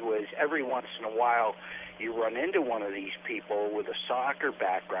head was every once in a while you run into one of these people with a soccer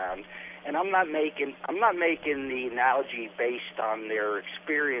background, and I'm not making the analogy based on their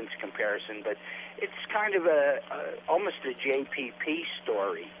experience comparison, but it's kind of almost a JPP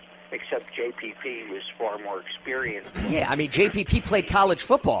story, except JPP was far more experienced. Yeah, I mean, JPP played college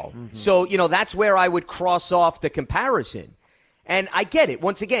football, so that's where I would cross off the comparison. And I get it.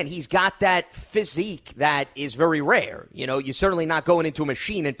 Once again, he's got that physique that is very rare. You're certainly not going into a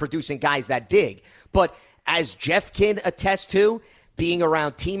machine and producing guys that big. But as Jeff can attest to, being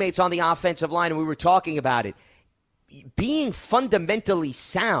around teammates on the offensive line, and we were talking about it, being fundamentally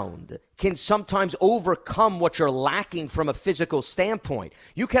sound can sometimes overcome what you're lacking from a physical standpoint.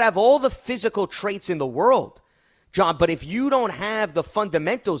 You could have all the physical traits in the world, John, but if you don't have the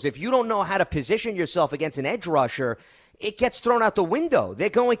fundamentals, if you don't know how to position yourself against an edge rusher, it gets thrown out the window. They're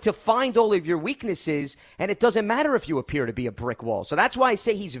going to find all of your weaknesses, and it doesn't matter if you appear to be a brick wall. So that's why I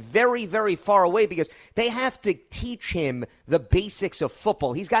say he's very, very far away, because they have to teach him the basics of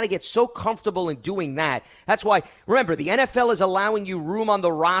football. He's got to get so comfortable in doing that. That's why, remember, the NFL is allowing you room on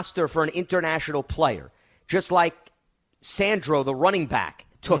the roster for an international player, just like Sandro, the running back,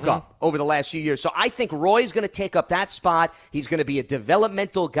 took up over the last few years. So I think Roy's going to take up that spot. He's going to be a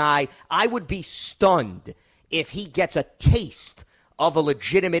developmental guy. I would be stunned if he gets a taste of a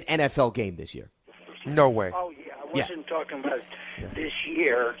legitimate NFL game this year. No way. Oh, yeah. I wasn't talking about this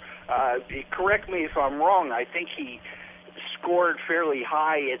year. Correct me if I'm wrong. I think he scored fairly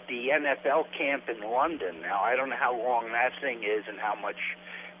high at the NFL camp in London. Now, I don't know how long that thing is and how much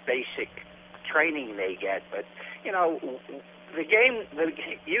basic training they get. But, the game,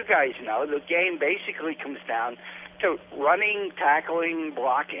 you guys know, the game basically comes down to running, tackling,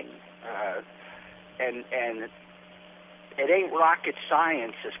 blocking. And it ain't rocket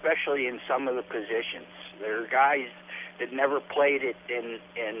science, especially in some of the positions. There are guys that never played it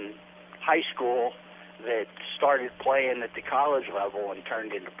in high school that started playing at the college level and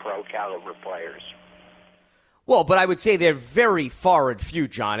turned into pro caliber players. Well, but I would say they're very far and few,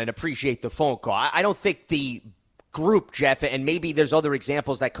 John, and appreciate the phone call. I don't think the group, Jeff, and maybe there's other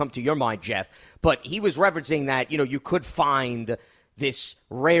examples that come to your mind, Jeff, but he was referencing that, you could find this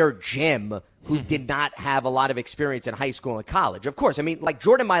rare gem who did not have a lot of experience in high school and college. Of course, I mean, like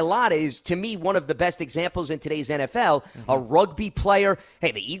Jordan Mailata is, to me, one of the best examples in today's NFL, a rugby player.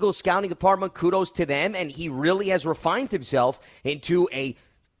 Hey, the Eagles scouting department, kudos to them, and he really has refined himself into a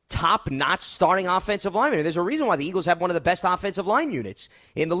top-notch starting offensive lineman. And there's a reason why the Eagles have one of the best offensive line units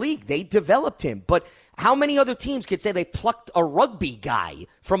in the league. They developed him. But how many other teams could say they plucked a rugby guy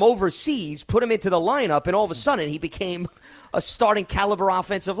from overseas, put him into the lineup, and all of a sudden he became a starting caliber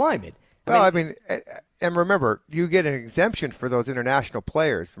offensive lineman? I mean, and remember, you get an exemption for those international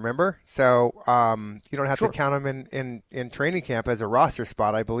players, remember? So you don't have to count them in training camp as a roster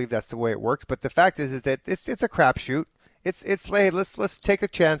spot. I believe that's the way it works. But the fact is that it's a crapshoot. It's hey, let's take a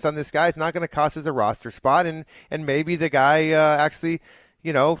chance on this guy. It's not going to cost us a roster spot, and maybe the guy actually,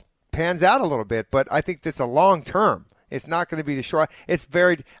 pans out a little bit. But I think this is a long term. It's not going to be the short. It's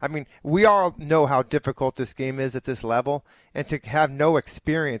we all know how difficult this game is at this level, and to have no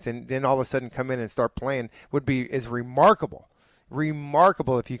experience and then all of a sudden come in and start playing is remarkable.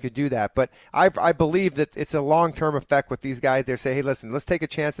 Remarkable if you could do that. But I believe that it's a long-term effect with these guys. They say, hey, listen, let's take a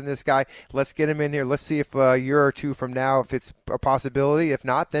chance on this guy. Let's get him in here. Let's see if a year or two from now, if it's a possibility. If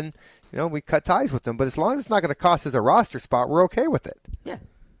not, then, we cut ties with them. But as long as it's not going to cost us a roster spot, we're okay with it. Yeah.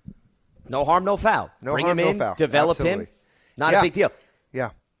 No harm, no foul. Bring him in, develop him. Not a big deal. Yeah.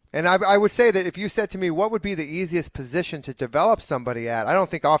 And I would say that if you said to me, what would be the easiest position to develop somebody at, I don't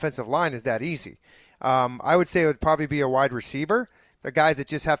think offensive line is that easy. I would say it would probably be a wide receiver, the guys that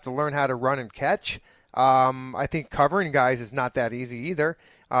just have to learn how to run and catch. I think covering guys is not that easy either.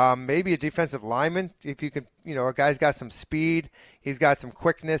 Maybe a defensive lineman, if you can, a guy's got some speed, he's got some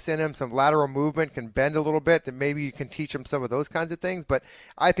quickness in him, some lateral movement, can bend a little bit, then maybe you can teach him some of those kinds of things. But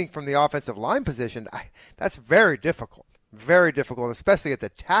I think from the offensive line position, that's very difficult, especially at the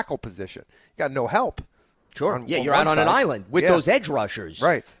tackle position. You got no help. Sure. You're out on an island with those edge rushers.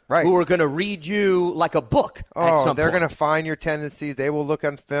 Right. Who are going to read you like a book at some point. They're going to find your tendencies. They will look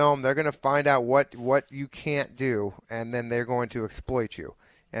on film. They're going to find out what you can't do, and then they're going to exploit you.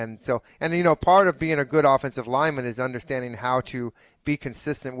 And so, part of being a good offensive lineman is understanding how to be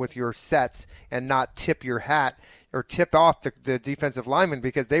consistent with your sets and not tip your hat or tip off the defensive lineman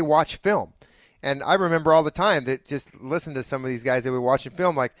because they watch film. And I remember all the time that just listen to some of these guys that were watching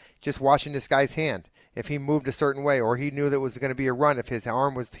film, like just watching this guy's hand. If he moved a certain way or he knew that it was going to be a run, if his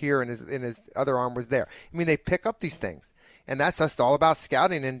arm was here and his other arm was there. I mean, they pick up these things. And that's just all about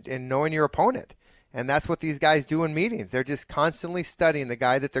scouting and knowing your opponent. And that's what these guys do in meetings. They're just constantly studying the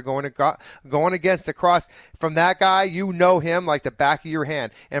guy that they're going against across. From that guy, you know him like the back of your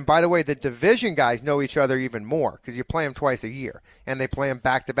hand. And by the way, the division guys know each other even more because you play them twice a year. And they play them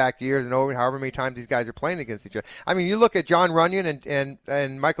back-to-back years and however many times these guys are playing against each other. I mean, you look at John Runyon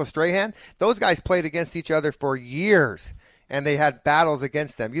and Michael Strahan. Those guys played against each other for years. And they had battles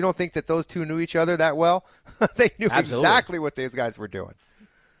against them. You don't think that those two knew each other that well? They knew exactly what those guys were doing.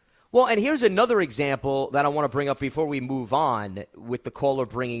 Well, and here's another example that I want to bring up before we move on with the caller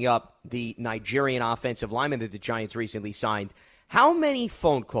bringing up the Nigerian offensive lineman that the Giants recently signed. How many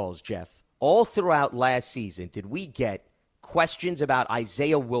phone calls, Jeff, all throughout last season did we get questions about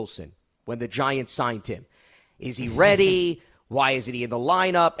Isaiah Wilson when the Giants signed him? Is he ready? Why isn't he in the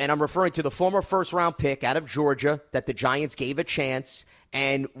lineup? And I'm referring to the former first-round pick out of Georgia that the Giants gave a chance,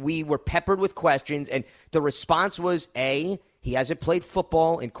 and we were peppered with questions. And the response was, A, he hasn't played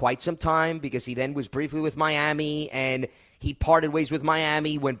football in quite some time because he then was briefly with Miami, and he parted ways with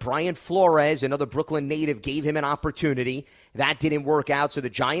Miami when Brian Flores, another Brooklyn native, gave him an opportunity. That didn't work out, so the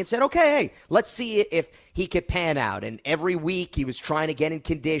Giants said, okay, hey, let's see if he could pan out. And every week he was trying to get in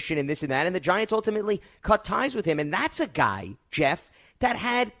condition and this and that, and the Giants ultimately cut ties with him. And that's a guy, Jeff, that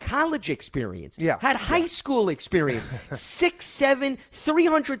had college experience, had high school experience, 6'7",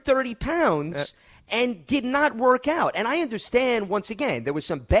 330 pounds, and did not work out. And I understand, once again, there was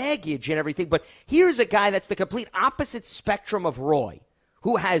some baggage and everything, but here's a guy that's the complete opposite spectrum of Roy,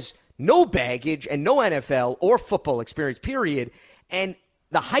 who has no baggage and no NFL or football experience, period, and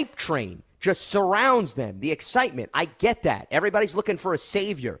the hype train just surrounds them, the excitement. I get that. Everybody's looking for a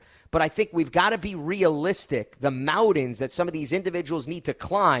savior, but I think we've got to be realistic, the mountains that some of these individuals need to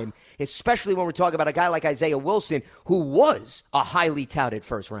climb, especially when we're talking about a guy like Isaiah Wilson, who was a highly touted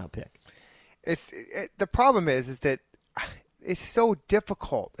first-round pick. The problem is that it's so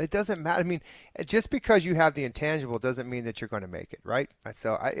difficult. It doesn't matter. I mean, just because you have the intangible doesn't mean that you're going to make it, right?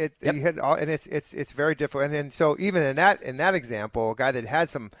 So you hit all, and it's very difficult. And then so even in that example, a guy that had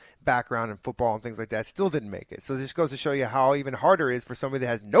some background in football and things like that still didn't make it. So this goes to show you how even harder it is for somebody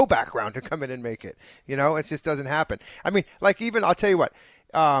that has no background to come in and make it. It just doesn't happen. I mean, like even I'll tell you what,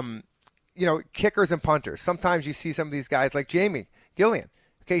 kickers and punters. Sometimes you see some of these guys like Jamie Gillian.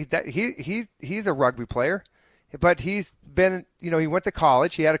 Okay, he's a rugby player. But he's been, he went to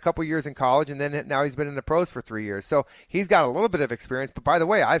college. He had a couple years in college, and then now he's been in the pros for 3 years. So he's got a little bit of experience. But by the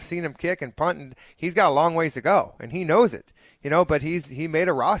way, I've seen him kick and punt, and he's got a long ways to go, and he knows it. But he made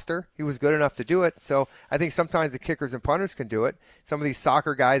a roster. He was good enough to do it. So I think sometimes the kickers and punters can do it. Some of these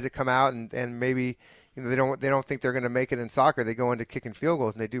soccer guys that come out and maybe they don't think they're going to make it in soccer. They go into kicking field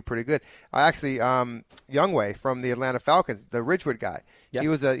goals, and they do pretty good. Actually, Youngway from the Atlanta Falcons, the Ridgewood guy, yep. He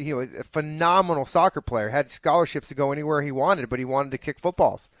was a phenomenal soccer player, had scholarships to go anywhere he wanted, but he wanted to kick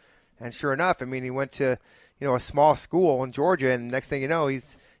footballs. And sure enough, I mean, he went to a small school in Georgia, and next thing you know,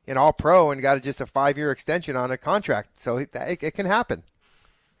 he's an all-pro and got just a 5-year extension on a contract. So it can happen.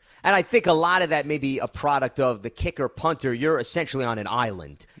 And I think a lot of that may be a product of the kicker-punter. You're essentially on an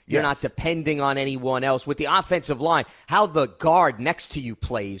island. You're not depending on anyone else. With the offensive line, how the guard next to you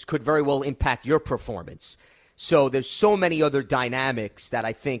plays could very well impact your performance. So there's so many other dynamics that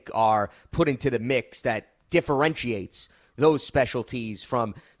I think are put into the mix that differentiates those specialties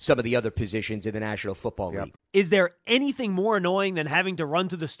from some of the other positions in the National Football League. Is there anything more annoying than having to run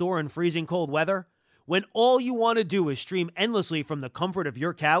to the store in freezing cold weather when all you want to do is stream endlessly from the comfort of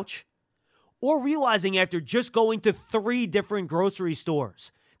your couch? Or realizing after just going to 3 different grocery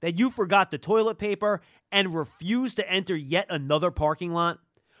stores that you forgot the toilet paper and refused to enter yet another parking lot?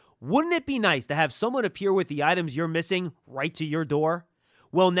 Wouldn't it be nice to have someone appear with the items you're missing right to your door?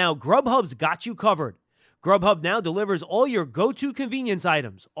 Well, now Grubhub's got you covered. Grubhub now delivers all your go-to convenience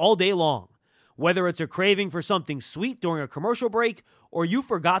items all day long. Whether it's a craving for something sweet during a commercial break or you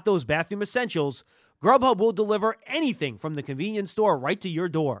forgot those bathroom essentials, Grubhub will deliver anything from the convenience store right to your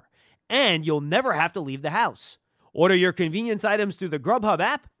door. And you'll never have to leave the house. Order your convenience items through the Grubhub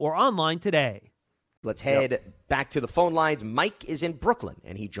app or online today. Let's head back to the phone lines. Mike is in Brooklyn,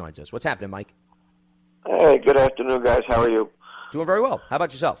 and he joins us. What's happening, Mike? Hey, good afternoon, guys. How are you? Doing very well. How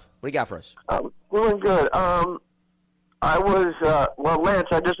about yourself? What do you got for us? Doing good. Lance,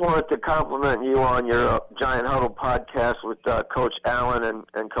 I just wanted to compliment you on your Giant Huddle podcast with Coach Allen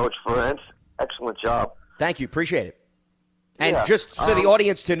and Coach Ferentz. Excellent job. Thank you. Appreciate it. And just so the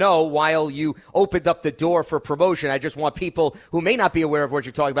audience to know, while you opened up the door for promotion, I just want people who may not be aware of what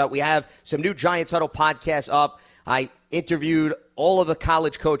you're talking about. We have some new Giants Huddle podcasts up. I interviewed all of the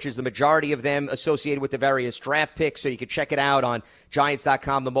college coaches, the majority of them associated with the various draft picks, so you can check it out on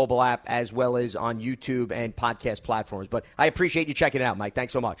Giants.com, the mobile app, as well as on YouTube and podcast platforms. But I appreciate you checking it out, Mike.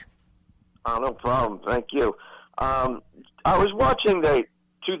 Thanks so much. No problem. Thank you. I was watching the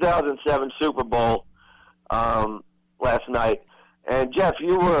 2007 Super Bowl last night, and Jeff,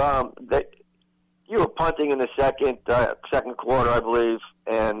 you were punting in the second quarter, I believe,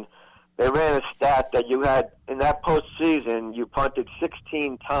 and they ran a stat that you had in that postseason. You punted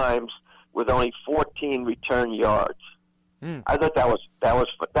 16 times with only 14 return yards. I thought that was.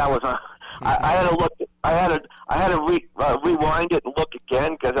 I had to look. I had to rewind it and look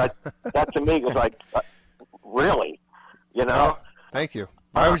again because that to me was like, really, Oh, thank you.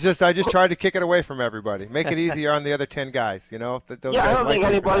 I just tried to kick it away from everybody, make it easier on the other 10 guys. I don't think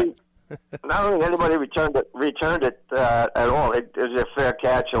anybody returned it at all. It was a fair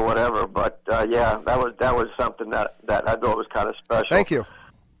catch or whatever. But that was something that I thought was kind of special. Thank you.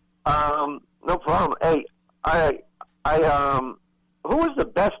 No problem. Hey, who was the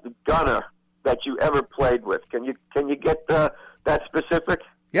best gunner that you ever played with? Can you get that specific?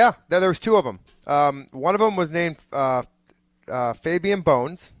 Yeah, there was 2 of them. One of them was named Fabian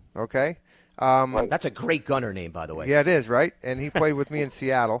Bones, okay? That's a great gunner name, by the way. Yeah, it is, right? And he played with me in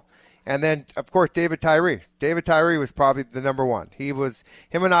Seattle. And then, of course, David Tyree. David Tyree was probably the number one. Him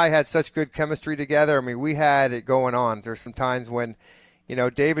and I had such good chemistry together. I mean, we had it going on. There's some times when,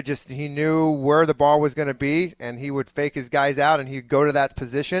 David he knew where the ball was going to be, and he would fake his guys out, and he'd go to that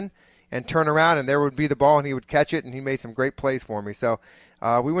position and turn around, and there would be the ball, and he would catch it, and he made some great plays for me. So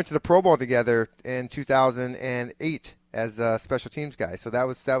we went to the Pro Bowl together in 2008 as special teams guys. So that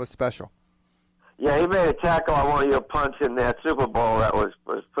was special. Yeah, he made a tackle on one of your punts in that Super Bowl. That was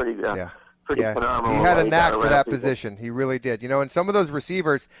pretty phenomenal. He had a knack for that position. He really did. And some of those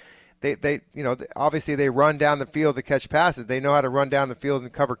receivers, they obviously they run down the field to catch passes. They know how to run down the field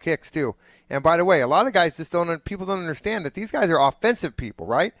and cover kicks too. And by the way, a lot of guys people don't understand that these guys are offensive people,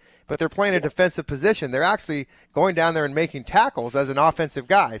 right? But they're playing a defensive position. They're actually going down there and making tackles as an offensive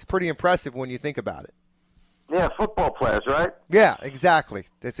guy. It's pretty impressive when you think about it. Yeah, football players, right? Yeah, exactly.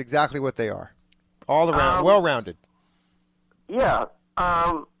 That's exactly what they are. All around, well-rounded. Yeah.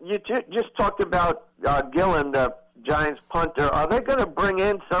 You just talked about Gillen, the Giants punter. Are they going to bring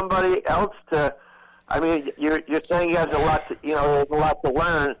in somebody else to? I mean, you're saying he has a lot to, there's a lot to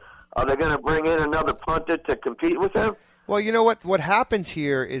learn. Are they going to bring in another punter to compete with him? Well, you know what happens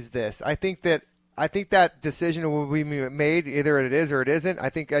here is this. I think that decision will be made, either it is or it isn't. I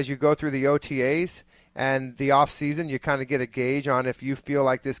think as you go through the OTAs and the off season, you kind of get a gauge on if you feel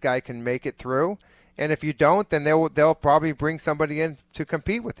like this guy can make it through. And if you don't, then they'll probably bring somebody in to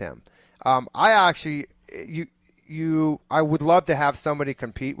compete with him. I would love to have somebody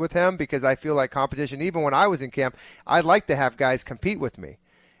compete with him because I feel like competition, even when I was in camp, I'd like to have guys compete with me.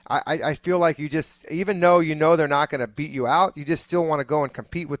 I feel like you just, even though they're not going to beat you out, you just still want to go and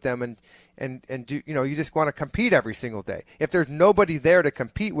compete with them and do, you just want to compete every single day. If there's nobody there to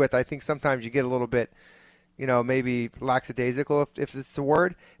compete with, I think sometimes you get a little bit, maybe lackadaisical if it's the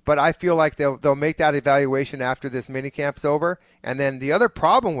word. But I feel like they'll make that evaluation after this minicamp's over. And then the other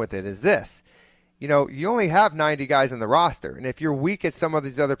problem with it is this. You only have 90 guys on the roster. And if you're weak at some of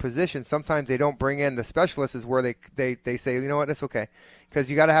these other positions, sometimes they don't bring in the specialists is where they say, you know what, it's okay. Because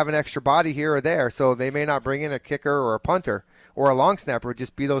you got to have an extra body here or there. So they may not bring in a kicker or a punter or a long snapper.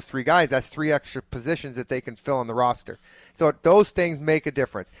 Just be those 3 guys. That's 3 extra positions that they can fill on the roster. So those things make a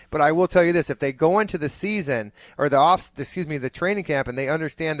difference. But I will tell you this. If they go into the season or the training camp and they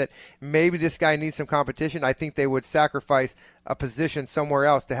understand that maybe this guy needs some competition, I think they would sacrifice a position somewhere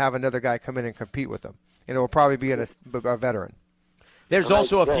else to have another guy come in and compete with them. And it will probably be a veteran. There's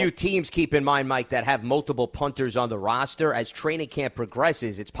also a few teams, keep in mind, Mike, that have multiple punters on the roster. As training camp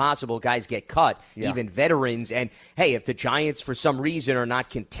progresses, it's possible guys get cut, even veterans. And, hey, if the Giants, for some reason, are not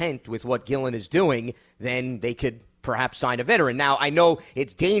content with what Gillen is doing, then they could perhaps sign a veteran. Now, I know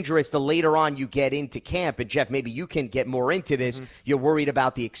it's dangerous the later on you get into camp, and, Jeff, maybe you can get more into this. You're worried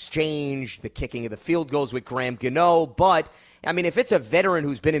about the exchange, the kicking of the field goals with Graham Gano, but I mean, if it's a veteran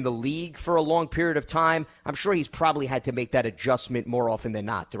who's been in the league for a long period of time, I'm sure he's probably had to make that adjustment more often than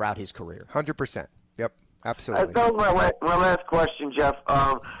not throughout his career. 100%. Yep, absolutely. That was my last question, Jeff.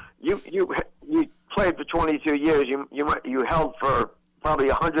 You played for 22 years. You held for probably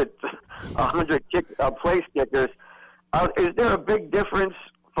 100 place kickers. Is there a big difference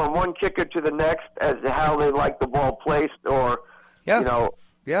from one kicker to the next as to how they like the ball placed, or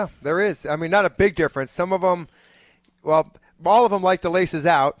Yeah, there is. I mean, not a big difference. Some of them, all of them like the laces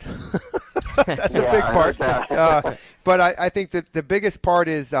out. That's a big part. But I think that the biggest part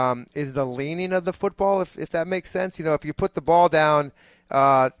is the leaning of the football, if that makes sense. If you put the ball down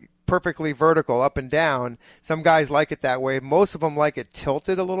perfectly vertical, up and down, some guys like it that way. Most of them like it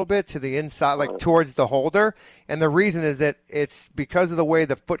tilted a little bit to the inside, like towards the holder. And the reason is that it's because of the way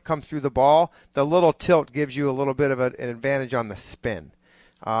the foot comes through the ball, the little tilt gives you a little bit of an advantage on the spin.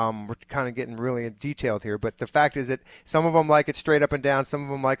 We're kind of getting really detailed here, but the fact is that some of them like it straight up and down, some of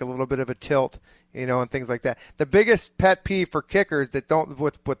them like a little bit of a tilt, and things like that. The biggest pet peeve for kickers that don't,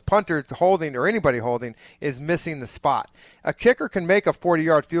 with punters holding or anybody holding, is missing the spot. A kicker can make a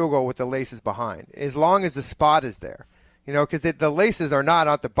 40-yard field goal with the laces behind, as long as the spot is there. Because the laces are not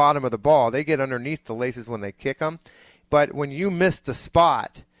at the bottom of the ball. They get underneath the laces when they kick them. But when you miss the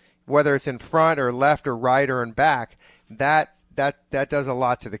spot, whether it's in front or left or right or in back, that does a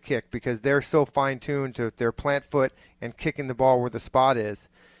lot to the kick because they're so fine-tuned to their plant foot and kicking the ball where the spot is.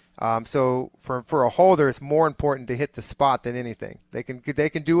 So for a holder, it's more important to hit the spot than anything. They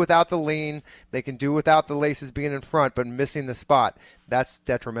can do without the lean, they can do without the laces being in front, but missing the spot, that's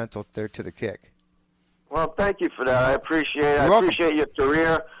detrimental there to the kick. Well, thank you for that. I appreciate it. I appreciate your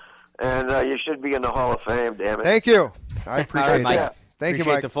career, and you should be in the Hall of Fame, damn it. Thank you. I appreciate Mike. that. Thank you, Mike.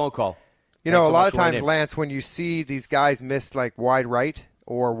 Appreciate the phone call. A lot of times, Lance, when you see these guys miss like wide right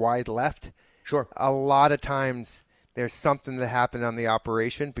or wide left, sure, a lot of times there's something that happened on the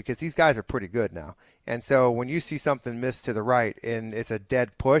operation because these guys are pretty good now. And so when you see something miss to the right and it's a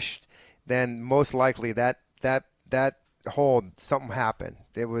dead push, then most likely that hold, something happened.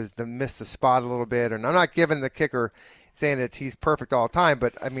 It was missed the spot a little bit. And I'm not giving the kicker saying that he's perfect all the time,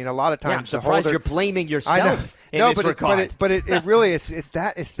 but I mean, a lot of times I'm surprised you're blaming yourself in this regard. But it really it's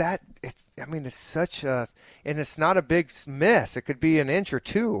such a, and it's not a big miss. It could be an inch or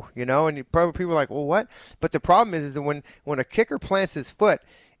two, and people are like, well, what? But the problem is that when a kicker plants his foot,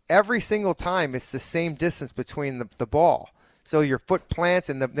 every single time it's the same distance between the ball. So your foot plants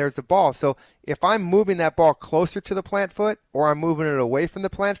and there's the ball. So if I'm moving that ball closer to the plant foot or I'm moving it away from the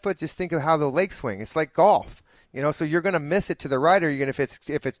plant foot, just think of how the leg swing. It's like golf, so you're going to miss it to the right, or you're going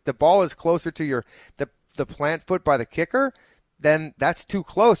to, if it's the ball is closer to the plant foot by the kicker, then that's too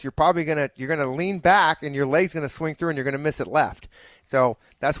close. You're probably going to lean back and your leg's going to swing through and you're going to miss it left. So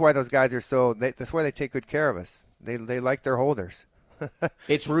that's why those guys are that's why they take good care of us. They like their holders.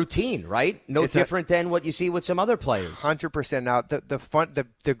 It's routine, right? No different than what you see with some other players. 100%. Now,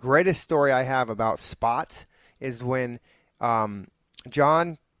 the greatest story I have about spots is when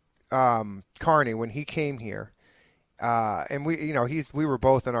John Carney, when he came here, and we were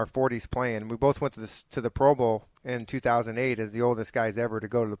both in our 40s playing. We both went to the Pro Bowl in 2008 as the oldest guys ever to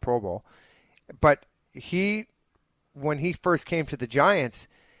go to the Pro Bowl. But when he first came to the Giants,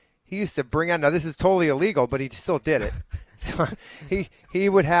 he used to bring out. Now this is totally illegal, but he still did it. So he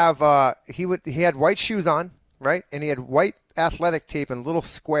would have he had white shoes on, right? And he had white athletic tape in little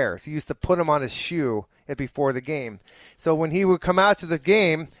squares. He used to put them on his shoe before the game. So when he would come out to the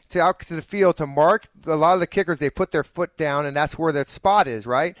game, out to the field to mark, a lot of the kickers, they put their foot down, and that's where their spot is,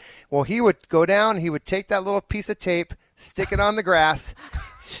 right? Well, he would go down, he would take that little piece of tape, stick it on the grass,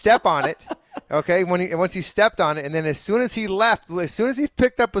 step on it, okay, once he stepped on it, and then as soon as he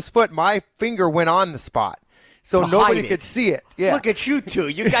picked up his foot, my finger went on the spot. So nobody could see it. Yeah. Look at you two.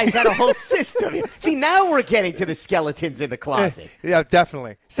 You guys had a whole system. See, now we're getting to the skeletons in the closet. Yeah,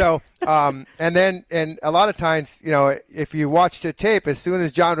 definitely. So, and a lot of times, if you watch the tape, as soon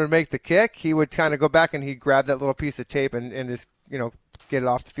as John would make the kick, he would kind of go back and he'd grab that little piece of tape and just, get it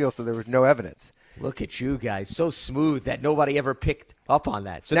off the field so there was no evidence. Look at you guys. So smooth that nobody ever picked up on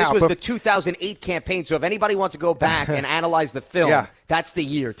that. So this was the 2008 campaign. So if anybody wants to go back and analyze the film, that's the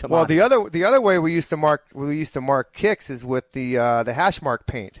year to Well, the other way we used to mark kicks is with the hash mark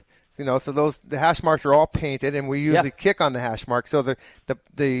paint. So the hash marks are all painted, and we usually kick on the hash mark. So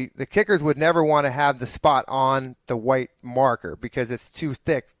the kickers would never want to have the spot on the white marker because it's too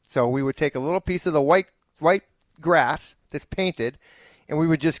thick. So we would take a little piece of the white grass that's painted, and we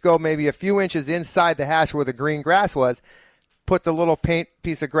would just go maybe a few inches inside the hash where the green grass was, put the little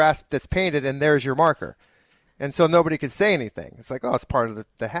piece of grass that's painted, and there's your marker. And so nobody could say anything. It's like, it's part of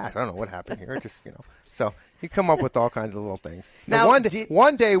the hash. I don't know what happened here. Just, So you come up with all kinds of little things. Now,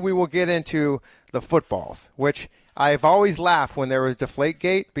 one day we will get into the footballs, which I've always laughed when there was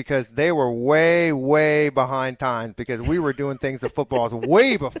Deflategate because they were way, way behind times because we were doing things with footballs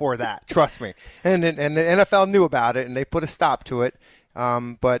way before that, trust me. And the NFL knew about it, and they put a stop to it.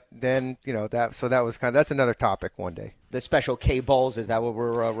 But then, that's another topic one day. The special K-balls, is that what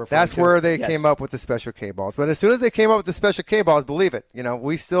we're referring to? That's where they came up with the special K-balls. But as soon as they came up with the special K-balls, believe it,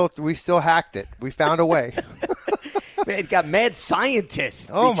 we still hacked it. We found a way. It got mad scientists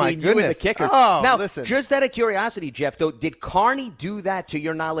between you and the kickers. Now, listen. Just out of curiosity, Jeff, though, did Carney do that, to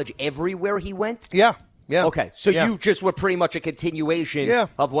your knowledge, everywhere he went? Yeah. Yeah. Okay, so you just were pretty much a continuation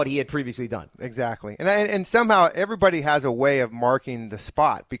of what he had previously done. Exactly. And somehow everybody has a way of marking the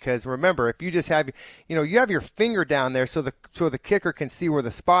spot because remember, if you just have you have your finger down there so the kicker can see where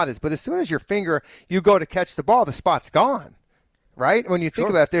the spot is, but as soon as you go to catch the ball, the spot's gone. Right? When you think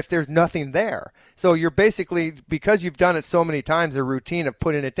about it, if there's nothing there. So you're basically, because you've done it so many times, a routine of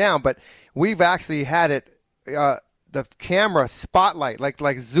putting it down, but we've actually had it the camera spotlight,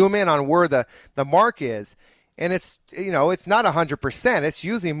 like zoom in on where the mark is. And it's, it's not 100%. It's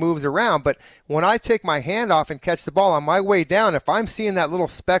usually moves around. But when I take my hand off and catch the ball on my way down, if I'm seeing that little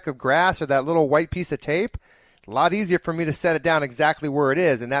speck of grass or that little white piece of tape, a lot easier for me to set it down exactly where it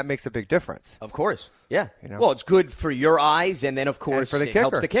is. And that makes a big difference. Of course. Yeah. Well, it's good for your eyes. And then, of course, it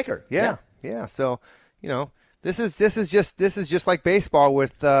helps the kicker. Yeah. So, This is just like baseball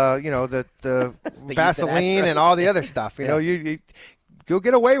with the Vaseline and all the other stuff. You'll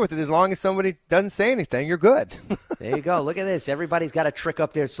get away with it as long as somebody doesn't say anything. You're good. There you go. Look at this. Everybody's got a trick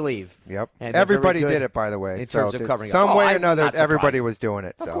up their sleeve. Yep. And everybody did it, by the way. In terms of covering some up. way or another, everybody was doing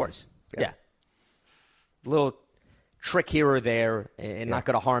it. Of course. Yeah. Little trick here or there, and not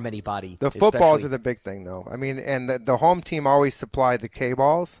going to harm anybody. The footballs are the big thing, though. I mean, and the home team always supplied the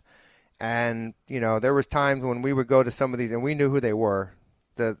K-balls. And, there was times when we would go to some of these, and we knew who they were.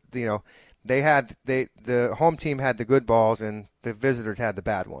 The home team had the good balls, and the visitors had the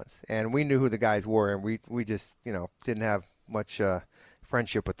bad ones. And we knew who the guys were, and we just, didn't have much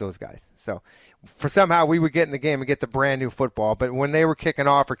friendship with those guys. So for somehow we would get in the game and get the brand new football. But when they were kicking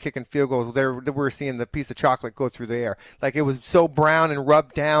off or kicking field goals, we were seeing the piece of chocolate go through the air. Like it was so brown and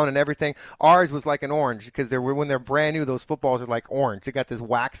rubbed down and everything. Ours was like an orange because when they're brand new, those footballs are like orange. They got this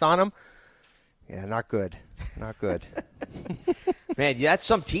wax on them. Yeah, not good. Not good. Man, that's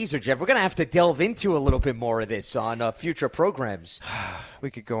some teaser, Jeff. We're going to have to delve into a little bit more of this on future programs.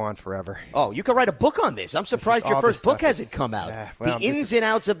 We could go on forever. Oh, you could write a book on this. I'm surprised your first book hasn't come out. The ins and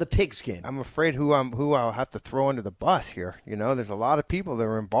outs of the pigskin. I'm afraid who I'll have to throw under the bus here. You know, there's a lot of people that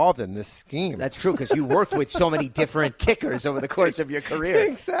are involved in this scheme. That's true, because you worked with so many different kickers over the course of your career.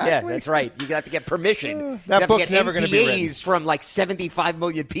 Exactly. Yeah, that's right. You have to get permission. That book's never going to be written. From like 75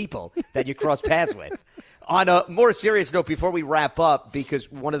 million people that you cross paths with. On a more serious note, before we wrap up, because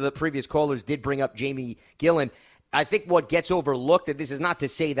one of the previous callers did bring up Jamie Gillen, I think what gets overlooked, and this is not to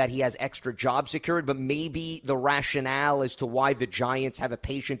say that he has extra job secured, but maybe the rationale as to why the Giants have a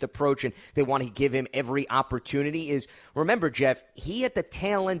patient approach and they want to give him every opportunity is, remember, Jeff, he at the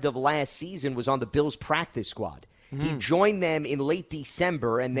tail end of last season was on the Bills practice squad. He joined them in late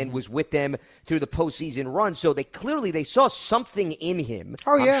December and then was with them through the postseason run. So they saw something in him.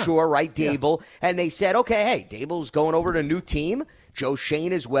 Oh, yeah. I'm sure, right, Dable? Yeah. And they said, okay, hey, Dable's going over to a new team. Joe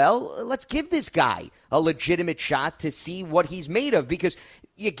Schoen as well. Let's give this guy a legitimate shot to see what he's made of, because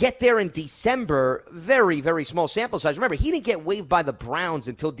you get there in December, very, very small sample size. Remember, he didn't get waived by the Browns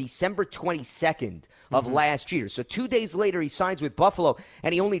until December 22nd of last year. So 2 days later, he signs with Buffalo,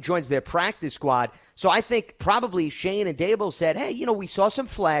 and he only joins their practice squad. So I think probably Shane and Dable said, hey, we saw some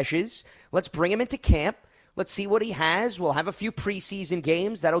flashes. Let's bring him into camp. Let's see what he has. We'll have a few preseason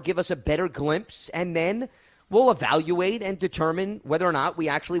games. That'll give us a better glimpse, and then we'll evaluate and determine whether or not we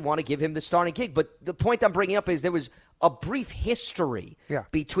actually want to give him the starting gig. But the point I'm bringing up is there was a brief history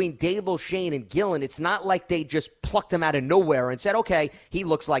between Dable, Shane, and Gillen. It's not like they just plucked him out of nowhere and said, okay, he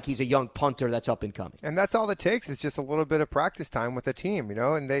looks like he's a young punter that's up and coming. And that's all it takes is just a little bit of practice time with the team,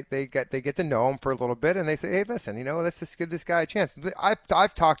 and they get to know him for a little bit, and they say, hey, listen, let's just give this guy a chance.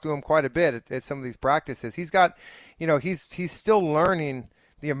 I've talked to him quite a bit at some of these practices. He's got, he's still learning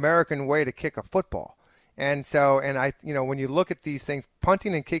the American way to kick a football. And so, when you look at these things,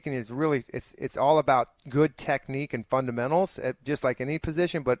 punting and kicking is really, it's all about good technique and fundamentals, just like any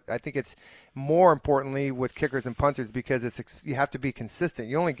position. But I think it's more importantly with kickers and punters because you have to be consistent.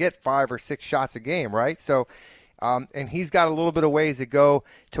 You only get 5 or 6 shots a game, right? So, and he's got a little bit of ways to go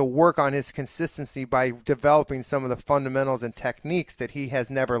to work on his consistency by developing some of the fundamentals and techniques that he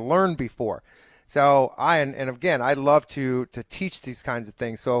has never learned before. So again, I love to teach these kinds of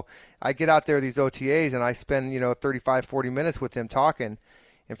things. So I get out there these OTAs and I spend 35, 40 minutes with him talking.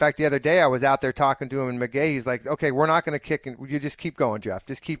 In fact, the other day I was out there talking to him, and McGay, he's like, "Okay, we're not going to kick, and you just keep going, Jeff.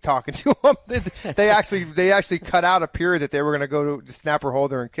 Just keep talking to him." They actually cut out a period that they were going to go to snapper,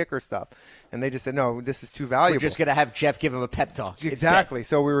 holder, and kicker stuff, and they just said, "No, this is too valuable. We're just going to have Jeff give him a pep talk." Exactly. Instead.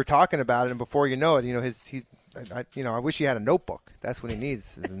 So we were talking about it, and before you know it, I wish he had a notebook. That's what he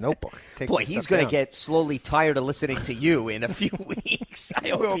needs, is a notebook. Boy, he's going to get slowly tired of listening to you in a few weeks. I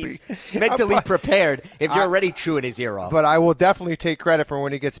hope he's mentally prepared if you're already chewing his ear off. But I will definitely take credit for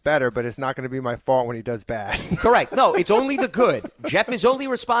when he gets better, but it's not going to be my fault when he does bad. Correct. No, it's only the good. Jeff is only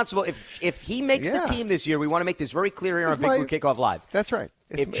responsible. If he makes the team this year, we want to make this very clear here on Big Blue Kickoff Live. That's right.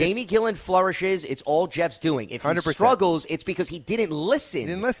 If Jamie Gillen flourishes, it's all Jeff's doing. If he 100%. struggles, it's because he didn't listen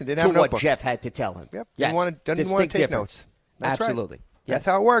to what Jeff had to tell him. Yep. Yes. Didn't want to take notes. That's absolutely. Right. Yes. That's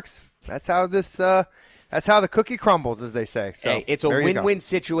how it works. That's how that's how the cookie crumbles, as they say. So, hey, it's a win-win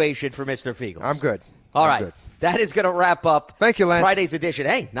situation for Mr. Fiegels. I'm good. All right. Good. That is going to wrap up Thank you, Lance. Friday's edition.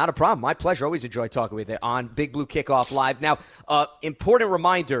 Hey, not a problem. My pleasure. Always enjoy talking with you on Big Blue Kickoff Live. Now, important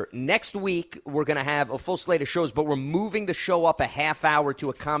reminder, next week we're going to have a full slate of shows, but we're moving the show up a half hour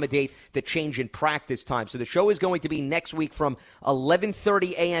to accommodate the change in practice time. So the show is going to be next week from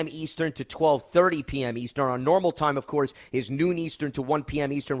 11:30 a.m. Eastern to 12:30 p.m. Eastern. Our normal time, of course, is noon Eastern to 1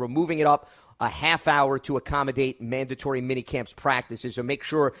 p.m. Eastern. We're moving it up a half hour to accommodate mandatory minicamps practices. So make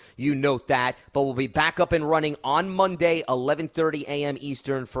sure you note that. But we'll be back up and running on Monday, 11:30 a.m.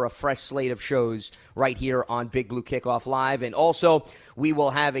 Eastern, for a fresh slate of shows right here on Big Blue Kickoff Live. And also, we will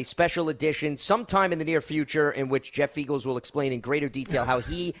have a special edition sometime in the near future in which Jeff Fiegels will explain in greater detail how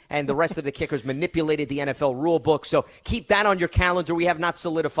he and the rest of the kickers manipulated the NFL rule book. So keep that on your calendar. We have not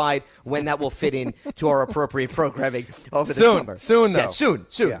solidified when that will fit in to our appropriate programming over the summer. Soon, though. Yeah, soon.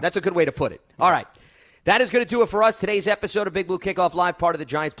 Yeah. That's a good way to put it. All right. That is going to do it for us. Today's episode of Big Blue Kickoff Live, part of the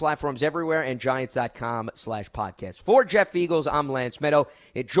Giants platforms everywhere and Giants.com/podcast. For Jeff Fiegels, I'm Lance Meadow.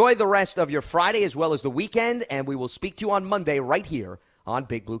 Enjoy the rest of your Friday as well as the weekend, and we will speak to you on Monday right here on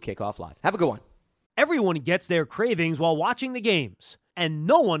Big Blue Kickoff Live. Have a good one. Everyone gets their cravings while watching the games, and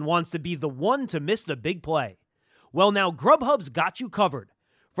no one wants to be the one to miss the big play. Well, now Grubhub's got you covered.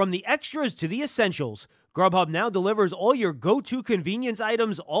 From the extras to the essentials, Grubhub now delivers all your go-to convenience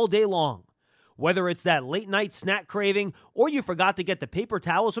items all day long. Whether it's that late-night snack craving or you forgot to get the paper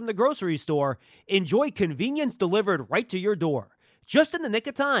towels from the grocery store, enjoy convenience delivered right to your door. just in the nick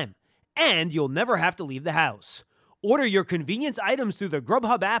of time. And you'll never have to leave the house. Order your convenience items through the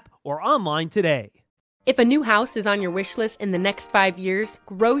Grubhub app or online today. If a new house is on your wish list in the next 5 years,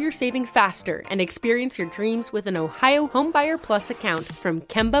 grow your savings faster and experience your dreams with an Ohio Homebuyer Plus account from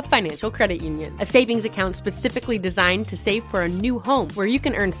Kemba Financial Credit Union. A savings account specifically designed to save for a new home where you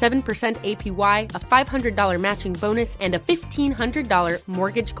can earn 7% APY, a $500 matching bonus, and a $1,500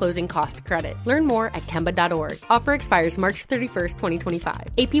 mortgage closing cost credit. Learn more at Kemba.org. Offer expires March 31st, 2025.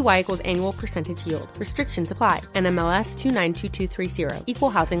 APY equals annual percentage yield. Restrictions apply. NMLS 292230.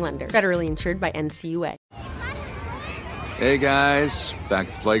 Equal housing lender. Federally insured by NCUA. Hey guys, back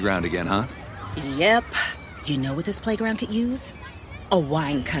at the playground again, huh? Yep. You know what this playground could use? A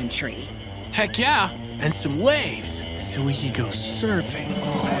wine country. Heck yeah, and some waves so we could go surfing.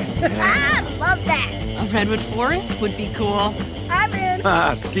 Oh, yeah. Love that. A redwood forest would be cool. I'm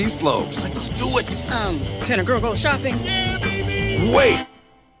in. Ski slopes. Let's do it. Can a girl go shopping? Yeah, baby. Wait.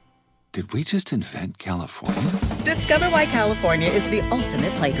 Did we just invent California? Discover why California is the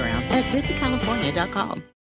ultimate playground at visitcalifornia.com.